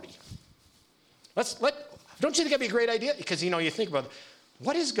with the party. Don't you think that'd be a great idea? Because, you think about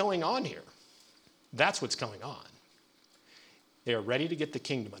what is going on here. That's what's going on. They are ready to get the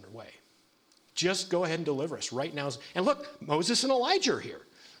kingdom underway. Just go ahead and deliver us right now. And look, Moses and Elijah are here.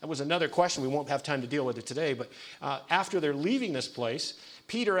 That was another question. We won't have time to deal with it today. But after they're leaving this place,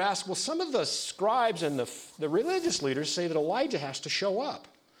 Peter asked, well, some of the scribes and the religious leaders say that Elijah has to show up.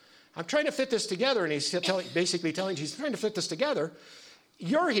 I'm trying to fit this together. And he's basically telling he's trying to fit this together.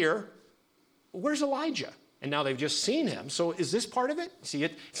 You're here. Where's Elijah? And now they've just seen him. So is this part of it? See,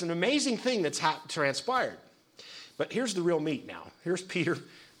 it's an amazing thing that's transpired. But here's the real meat now. Here's Peter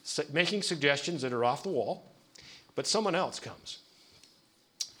making suggestions that are off the wall. But someone else comes.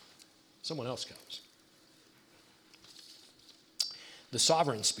 Someone else comes. The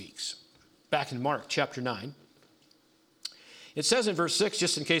sovereign speaks. Back in Mark chapter 9. It says in verse 6,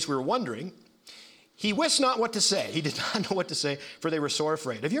 just in case we were wondering, he wist not what to say. He did not know what to say, for they were sore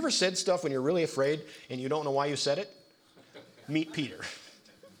afraid. Have you ever said stuff when you're really afraid and you don't know why you said it? Meet Peter.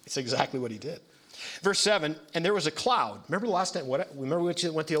 It's exactly what he did. Verse 7, and there was a cloud. Remember the last time? Remember we went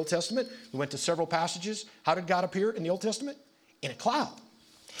to the Old Testament? We went to several passages. How did God appear in the Old Testament? In a cloud.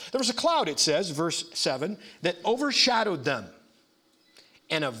 There was a cloud, it says, verse 7, that overshadowed them.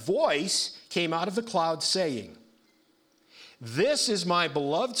 And a voice came out of the cloud saying, this is my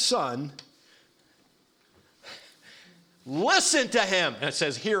beloved Son. Listen to him. And it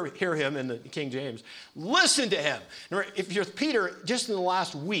says, hear him in the King James. Listen to him. If you're Peter, just in the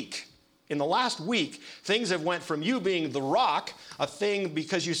last week, things have went from you being the rock, a thing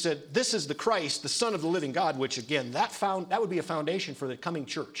because you said, this is the Christ, the Son of the living God, which again, that would be a foundation for the coming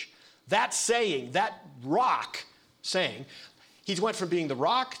church. That saying, that rock saying, he went from being the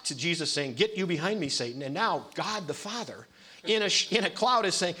rock to Jesus saying, get you behind me, Satan. And now God the Father in a cloud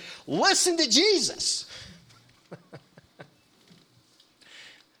is saying, listen to Jesus.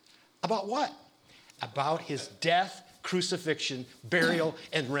 About what? About his death, crucifixion, burial,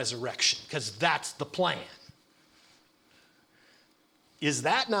 and resurrection, because that's the plan. Is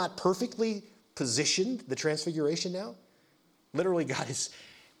that not perfectly positioned, the transfiguration now? Literally, God is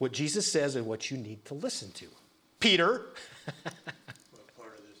what Jesus says and what you need to listen to. Peter. What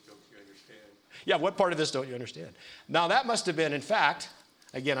part of this don't you understand? Yeah, what part of this don't you understand? Now, that must have been, in fact,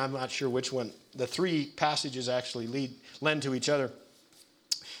 again, I'm not sure which one. The three passages actually lend to each other.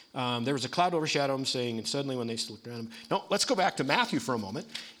 There was a cloud overshadow them, saying, and suddenly when they looked around him. No, let's go back to Matthew for a moment,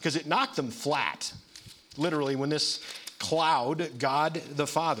 because it knocked them flat. Literally, when this cloud, God the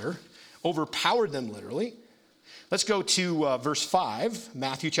Father, overpowered them literally. Let's go to verse 5,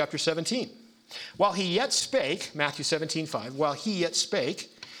 Matthew chapter 17. While he yet spake, Matthew 17:5, while he yet spake,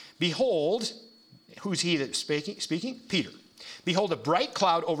 behold, who's he that speaking? Peter. Behold, a bright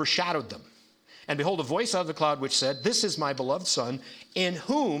cloud overshadowed them. And behold, a voice out of the cloud which said, This is my beloved Son, in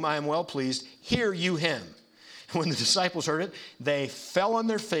whom I am well pleased. Hear you him. And when the disciples heard it, they fell on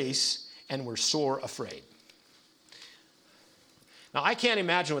their face and were sore afraid. Now, I can't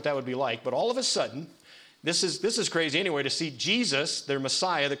imagine what that would be like, but all of a sudden, this is crazy anyway, to see Jesus, their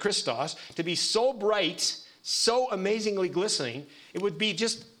Messiah, the Christos, to be so bright, so amazingly glistening, it would be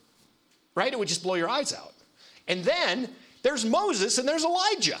just, right? It would just blow your eyes out. And then there's Moses and there's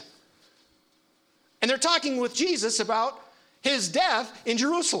Elijah. And they're talking with Jesus about his death in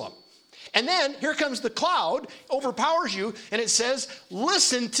Jerusalem. And then here comes the cloud, overpowers you, and it says,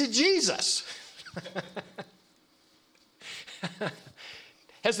 listen to Jesus.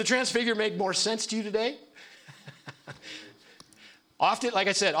 Has the Transfigure made more sense to you today? Often, like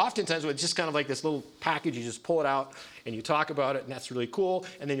I said, oftentimes it's just kind of like this little package. You just pull it out and you talk about it, and that's really cool,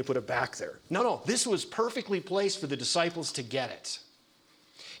 and then you put it back there. No, this was perfectly placed for the disciples to get it.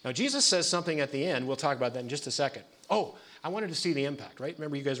 Now, Jesus says something at the end. We'll talk about that in just a second. Oh, I wanted to see the impact, right?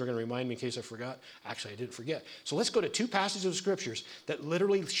 Remember, you guys were going to remind me in case I forgot. Actually, I didn't forget. So let's go to two passages of scriptures that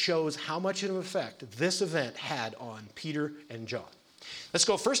literally shows how much of an effect this event had on Peter and John. Let's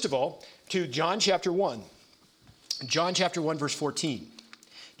go, first of all, to John chapter 1. John chapter 1, verse 14.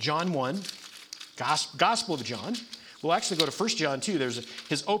 John 1, Gospel of John. We'll actually go to 1 John 2. There's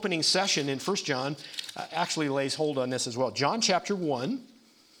his opening session in 1 John actually lays hold on this as well. John chapter 1.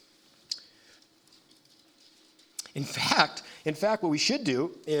 In fact, what we should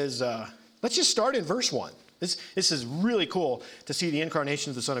do is, let's just start in verse 1. This is really cool to see the incarnation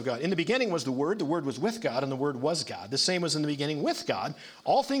of the Son of God. In the beginning was the Word was with God, and the Word was God. The same was in the beginning with God.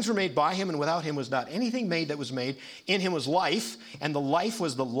 All things were made by him, and without him was not anything made that was made. In him was life, and the life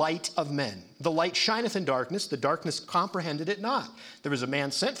was the light of men. The light shineth in darkness, the darkness comprehended it not. There was a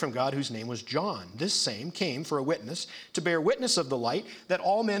man sent from God whose name was John. This same came for a witness, to bear witness of the light, that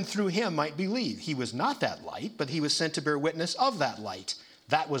all men through him might believe. He was not that light, but he was sent to bear witness of that light.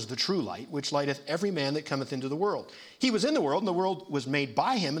 That was the true light, which lighteth every man that cometh into the world. He was in the world, and the world was made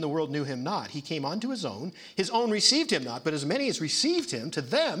by him, and the world knew him not. He came unto his own received him not, but as many as received him, to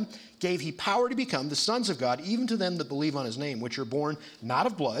them gave he power to become the sons of God, even to them that believe on his name, which are born not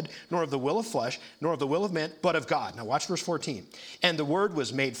of blood, nor of the will of flesh, nor of the will of man, but of God. Now watch verse 14. And the word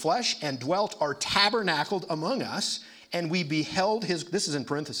was made flesh, and dwelt or tabernacled among us, and we beheld his, this is in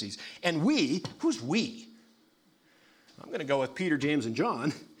parentheses, and we, who's we? I'm going to go with Peter, James, and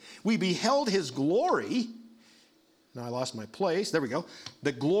John. We beheld his glory. Now I lost my place. There we go.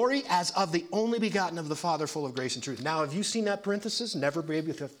 The glory as of the only begotten of the Father, full of grace and truth. Now, have you seen that parenthesis? Never be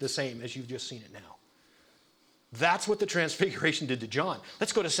the same as you've just seen it now. That's what the Transfiguration did to John.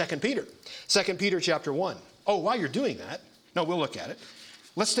 Let's go to 2 Peter. 2 Peter chapter 1. Oh, while you're doing that, no, we'll look at it.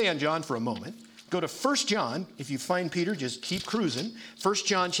 Let's stay on John for a moment. Go to 1 John. If you find Peter, just keep cruising. 1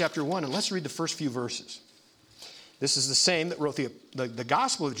 John chapter 1, and let's read the first few verses. This is the same that wrote the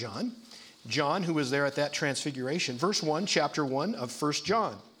Gospel of John. John, who was there at that transfiguration. Verse 1, chapter 1 of 1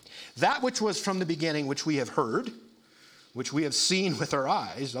 John. That which was from the beginning, which we have heard, which we have seen with our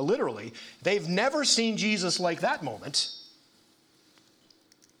eyes, literally, they've never seen Jesus like that moment,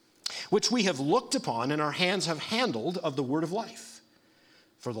 which we have looked upon and our hands have handled of the word of life.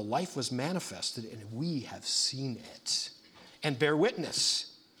 For the life was manifested, and we have seen it, and bear witness,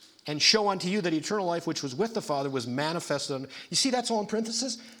 and show unto you that eternal life which was with the Father was manifested. You see, that's all in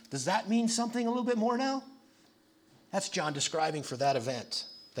parentheses. Does that mean something a little bit more now? That's John describing for that event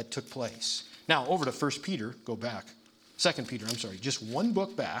that took place. Now, over to 1 Peter, go back. 2 Peter, just one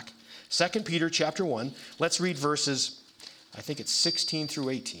book back. 2 Peter chapter 1. Let's read verses, I think it's 16 through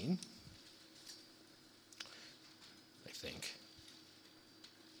 18. I think.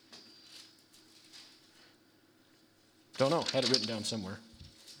 Don't know. Had it written down somewhere.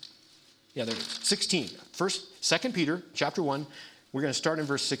 Yeah, there it is. 16. 2 Peter chapter 1, we're going to start in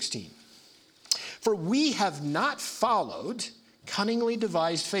verse 16. For we have not followed cunningly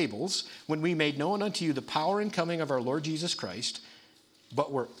devised fables when we made known unto you the power and coming of our Lord Jesus Christ,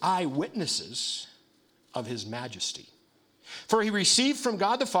 but were eyewitnesses of his majesty. For he received from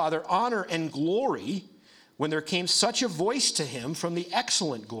God the Father honor and glory when there came such a voice to him from the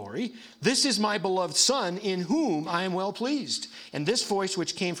excellent glory, "This is my beloved Son, in whom I am well pleased." And this voice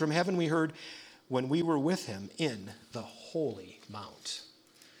which came from heaven we heard when we were with him in the holy mount.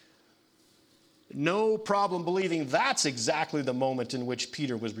 No problem believing that's exactly the moment in which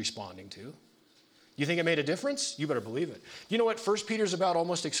Peter was responding to. You think it made a difference? You better believe it. You know what 1 Peter's about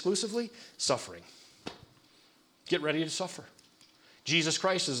almost exclusively? Suffering. Get ready to suffer. Jesus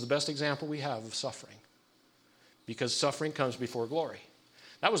Christ is the best example we have of suffering, because suffering comes before glory.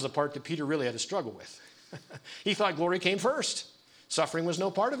 That was the part that Peter really had to struggle with. He thought glory came first. Suffering was no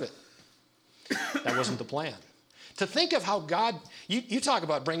part of it. That wasn't the plan. To think of how God, you talk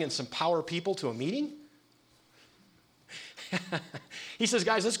about bringing some power people to a meeting. He says,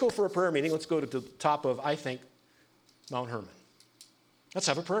 guys, let's go for a prayer meeting. Let's go to the top of, I think, Mount Hermon. Let's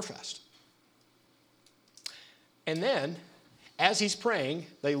have a prayer fast. And then, as he's praying,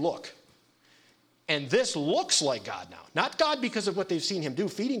 they look. And this looks like God now. Not God because of what they've seen him do,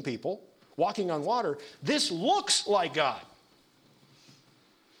 feeding people, walking on water. This looks like God.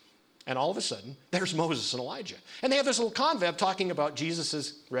 And all of a sudden, there's Moses and Elijah. And they have this little conveb talking about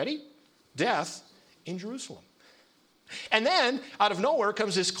Jesus' ready? Death in Jerusalem. And then, out of nowhere,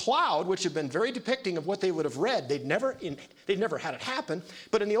 comes this cloud, which had been very depicting of what they would have read. They'd never had it happen.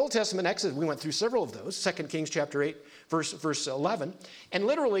 But in the Old Testament Exodus, we went through several of those. 2 Kings chapter 8, verse 11. And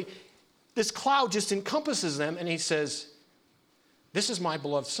literally, this cloud just encompasses them, and he says, "This is my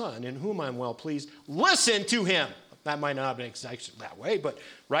beloved Son, in whom I am well pleased. Listen to him." That might not have been exactly that way, but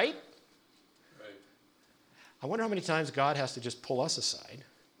right? Right. I wonder how many times God has to just pull us aside.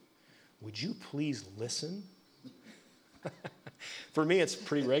 Would you please listen? For me, it's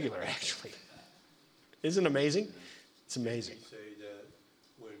pretty regular, actually. Isn't it amazing? It's amazing. Did you say that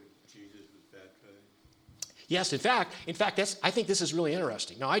when Jesus was baptized? Yes, in fact, I think this is really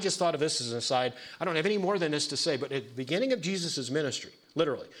interesting. Now, I just thought of this as an aside. I don't have any more than this to say, but at the beginning of Jesus' ministry,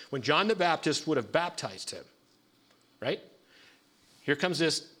 literally, when John the Baptist would have baptized him, right? Here comes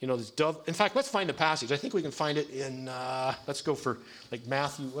this dove. In fact, let's find the passage. I think we can find it in, let's go for like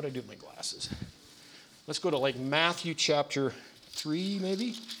Matthew. What do I do with my glasses? Let's go to like Matthew chapter 3,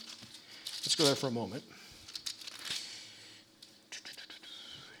 maybe. Let's go there for a moment.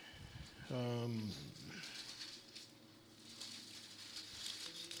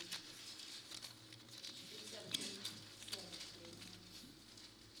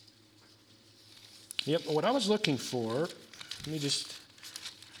 Yep, what I was looking for, let me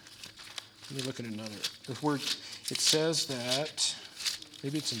look at another. The word, it says that,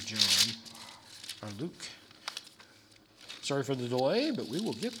 maybe it's in John or Luke. Sorry for the delay, but we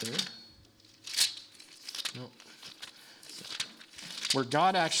will get there. No. Where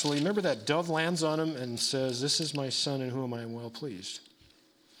God actually, remember that dove lands on him and says, "This is my Son in whom I am well pleased."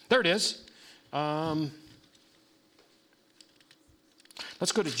 There it is. Let's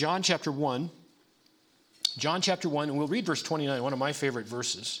go to John chapter 1. John chapter 1, and we'll read verse 29, one of my favorite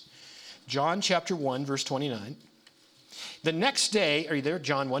verses. John chapter 1, verse 29. The next day, are you there?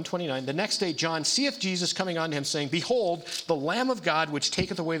 John 1:29. The next day, John seeth Jesus coming unto him, saying, "Behold, the Lamb of God, which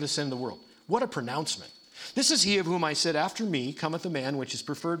taketh away the sin of the world." What a pronouncement. "This is he of whom I said, After me cometh a man which is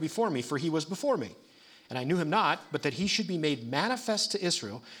preferred before me, for he was before me. And I knew him not, but that he should be made manifest to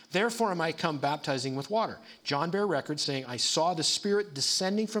Israel. Therefore am I come baptizing with water." John bare record, saying, "I saw the Spirit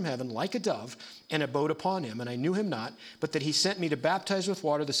descending from heaven like a dove, and abode upon him. And I knew him not, but that he sent me to baptize with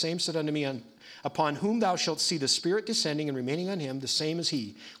water. The same said unto me, Upon whom thou shalt see the Spirit descending and remaining on him, the same is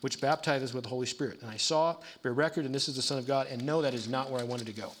he which baptizeth with the Holy Spirit. And I saw, bear record, and this is the Son of God." And no, that is not where I wanted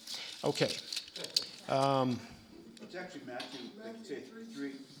to go. Okay. It's actually Matthew, like you say,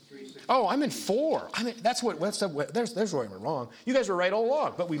 3:6. Oh, I'm in 4. There's where I went wrong. You guys were right all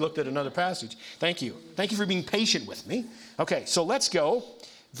along, but we looked at another passage. Thank you. Thank you for being patient with me. Okay, so let's go.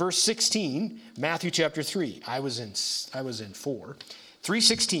 Verse 16, Matthew chapter 3. I was in 4.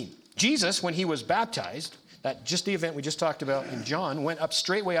 3:16. Jesus, when he was baptized, that just the event we just talked about in John, went up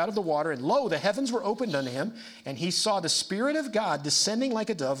straightway out of the water, and lo, the heavens were opened unto him, and he saw the Spirit of God descending like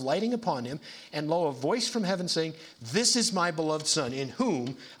a dove, lighting upon him, and lo, a voice from heaven saying, "This is my beloved Son, in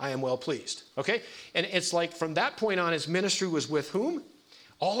whom I am well pleased." Okay? And it's like from that point on, his ministry was with whom?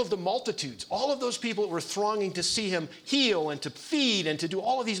 All of the multitudes, all of those people that were thronging to see him heal and to feed and to do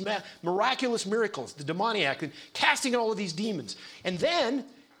all of these miraculous miracles, the demoniac, and casting out all of these demons. And then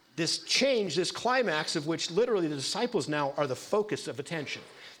this change, this climax of which literally the disciples now are the focus of attention.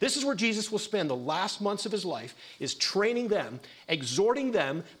 This is where Jesus will spend the last months of his life, is training them, exhorting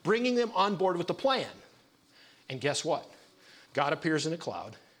them, bringing them on board with the plan. And guess what? God appears in a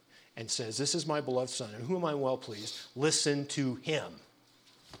cloud and says, this is my beloved Son, in whom I am well pleased. Listen to him.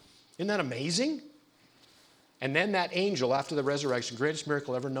 Isn't that amazing? And then that angel, after the resurrection, greatest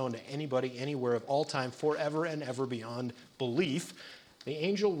miracle ever known to anybody, anywhere of all time, forever and ever beyond belief, the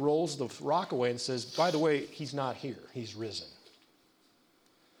angel rolls the rock away and says, by the way, he's not here. He's risen.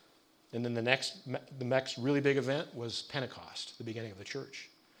 And then the next really big event was Pentecost, the beginning of the church.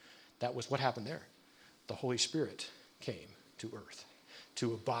 That was what happened there. The Holy Spirit came to earth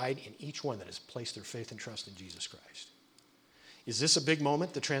to abide in each one that has placed their faith and trust in Jesus Christ. Is this a big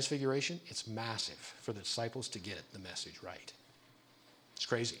moment, the transfiguration? It's massive for the disciples to get the message right. It's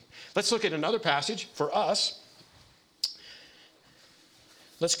crazy. Let's look at another passage for us.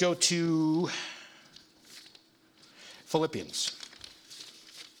 Let's go to Philippians.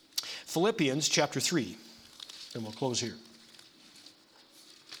 Philippians chapter 3, and we'll close here.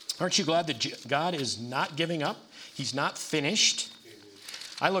 Aren't you glad that God is not giving up? He's not finished.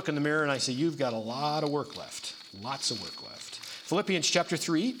 I look in the mirror and I say, you've got a lot of work left. Lots of work left. Philippians chapter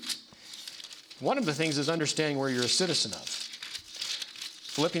 3. One of the things is understanding where you're a citizen of.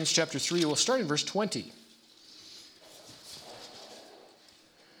 Philippians chapter 3, we'll start in verse 20.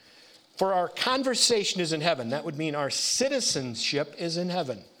 For our conversation is in heaven. That would mean our citizenship is in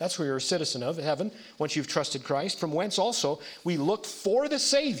heaven. That's where you're a citizen of, heaven, once you've trusted Christ. From whence also we look for the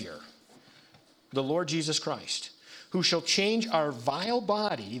Savior, the Lord Jesus Christ, who shall change our vile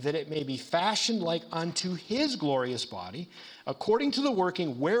body, that it may be fashioned like unto his glorious body, according to the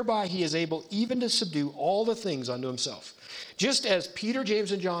working whereby he is able even to subdue all the things unto himself. Just as Peter,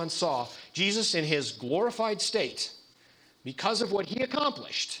 James, and John saw Jesus in his glorified state, because of what he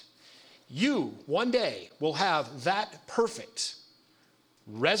accomplished, you one day will have that perfect,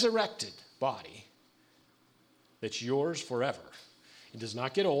 resurrected body that's yours forever. It does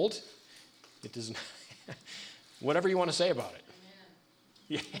not get old. It does not, whatever you want to say about it.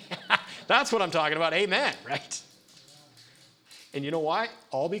 Yeah, that's what I'm talking about. Amen, right? And you know why?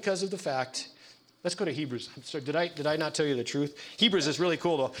 All because of the fact, let's go to Hebrews. So did I not tell you the truth? Hebrews is really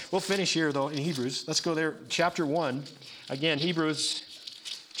cool, though. We'll finish here, though, in Hebrews. Let's go there, chapter 1. Again, Hebrews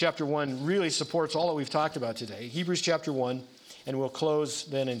chapter 1 really supports all that we've talked about today. Hebrews chapter 1, and we'll close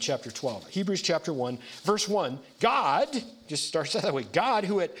then in chapter 12. Hebrews chapter 1, verse 1. God, just starts that way, God,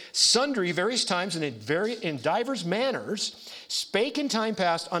 who at sundry various times and in divers manners spake in time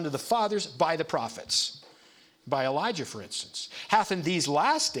past unto the fathers by the prophets, by Elijah, for instance, hath in these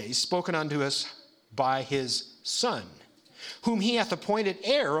last days spoken unto us by his Son, whom he hath appointed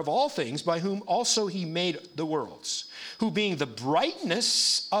heir of all things, by whom also he made the worlds, who being the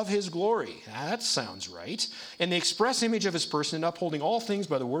brightness of his glory, that sounds right, and the express image of his person, and upholding all things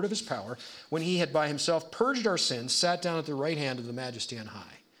by the word of his power, when he had by himself purged our sins, sat down at the right hand of the majesty on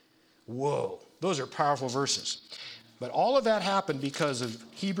high. Whoa, those are powerful verses. But all of that happened because of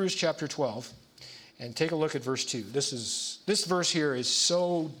Hebrews chapter 12. And take a look at verse 2. This verse here is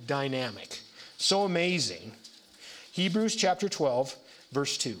so dynamic, so amazing. Hebrews chapter 12,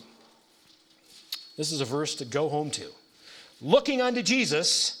 verse 2. This is a verse to go home to. Looking unto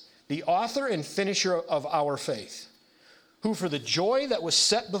Jesus, the author and finisher of our faith, who for the joy that was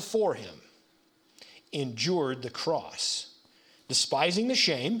set before him endured the cross, despising the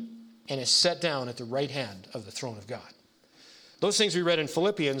shame, and is set down at the right hand of the throne of God. Those things we read in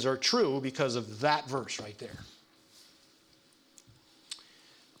Philippians are true because of that verse right there.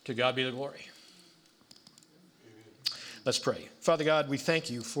 To God be the glory. Let's pray. Father God, we thank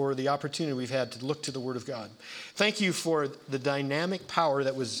you for the opportunity we've had to look to the Word of God. Thank you for the dynamic power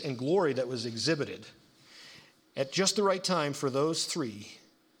that was and glory that was exhibited at just the right time for those three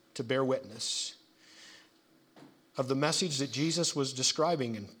to bear witness of the message that Jesus was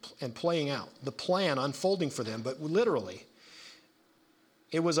describing and playing out, the plan unfolding for them, but literally,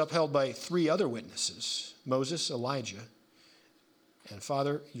 it was upheld by three other witnesses, Moses, Elijah, and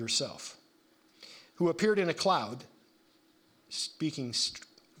Father, yourself, who appeared in a cloud, speaking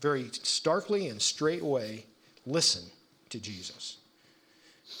very starkly and straightway, listen to Jesus.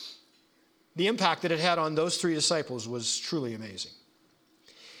 The impact that it had on those three disciples was truly amazing.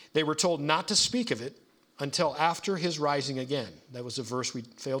 They were told not to speak of it until after his rising again. That was a verse we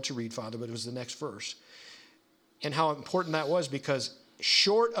failed to read, Father, but it was the next verse. And how important that was, because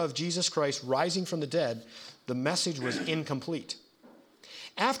short of Jesus Christ rising from the dead, the message was incomplete.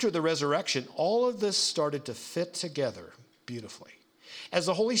 After the resurrection, all of this started to fit together beautifully. As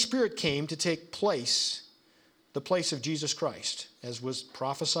the Holy Spirit came to take place, the place of Jesus Christ, as was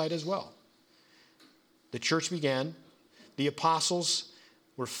prophesied as well. The church began. The apostles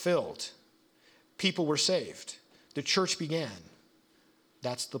were filled. People were saved. The church began.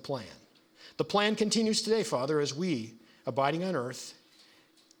 That's the plan. The plan continues today, Father, as we abiding on earth,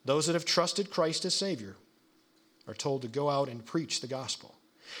 those that have trusted Christ as Savior, are told to go out and preach the gospel.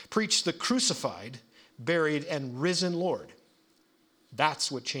 Preach the crucified, buried, and risen Lord.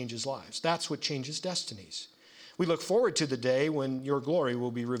 That's what changes lives. That's what changes destinies. We look forward to the day when your glory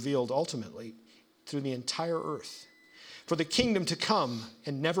will be revealed ultimately through the entire earth, for the kingdom to come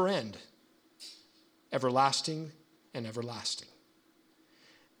and never end, everlasting and everlasting.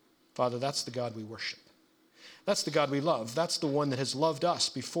 Father, that's the God we worship. That's the God we love. That's the one that has loved us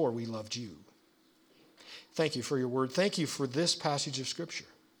before we loved you. Thank you for your word. Thank you for this passage of Scripture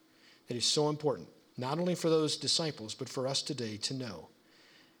that is so important, not only for those disciples, but for us today to know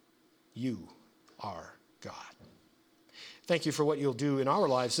you are God. Thank you for what you'll do in our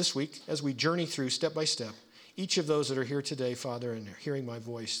lives this week as we journey through step by step. Each of those that are here today, Father, and are hearing my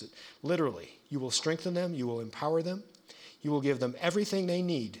voice, that literally you will strengthen them, you will empower them, you will give them everything they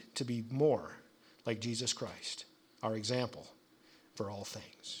need to be more like Jesus Christ, our example for all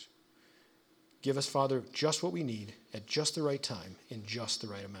things. Give us, Father, just what we need at just the right time in just the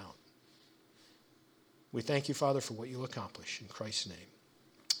right amount. We thank you, Father, for what you'll accomplish. In Christ's name,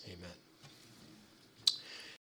 amen.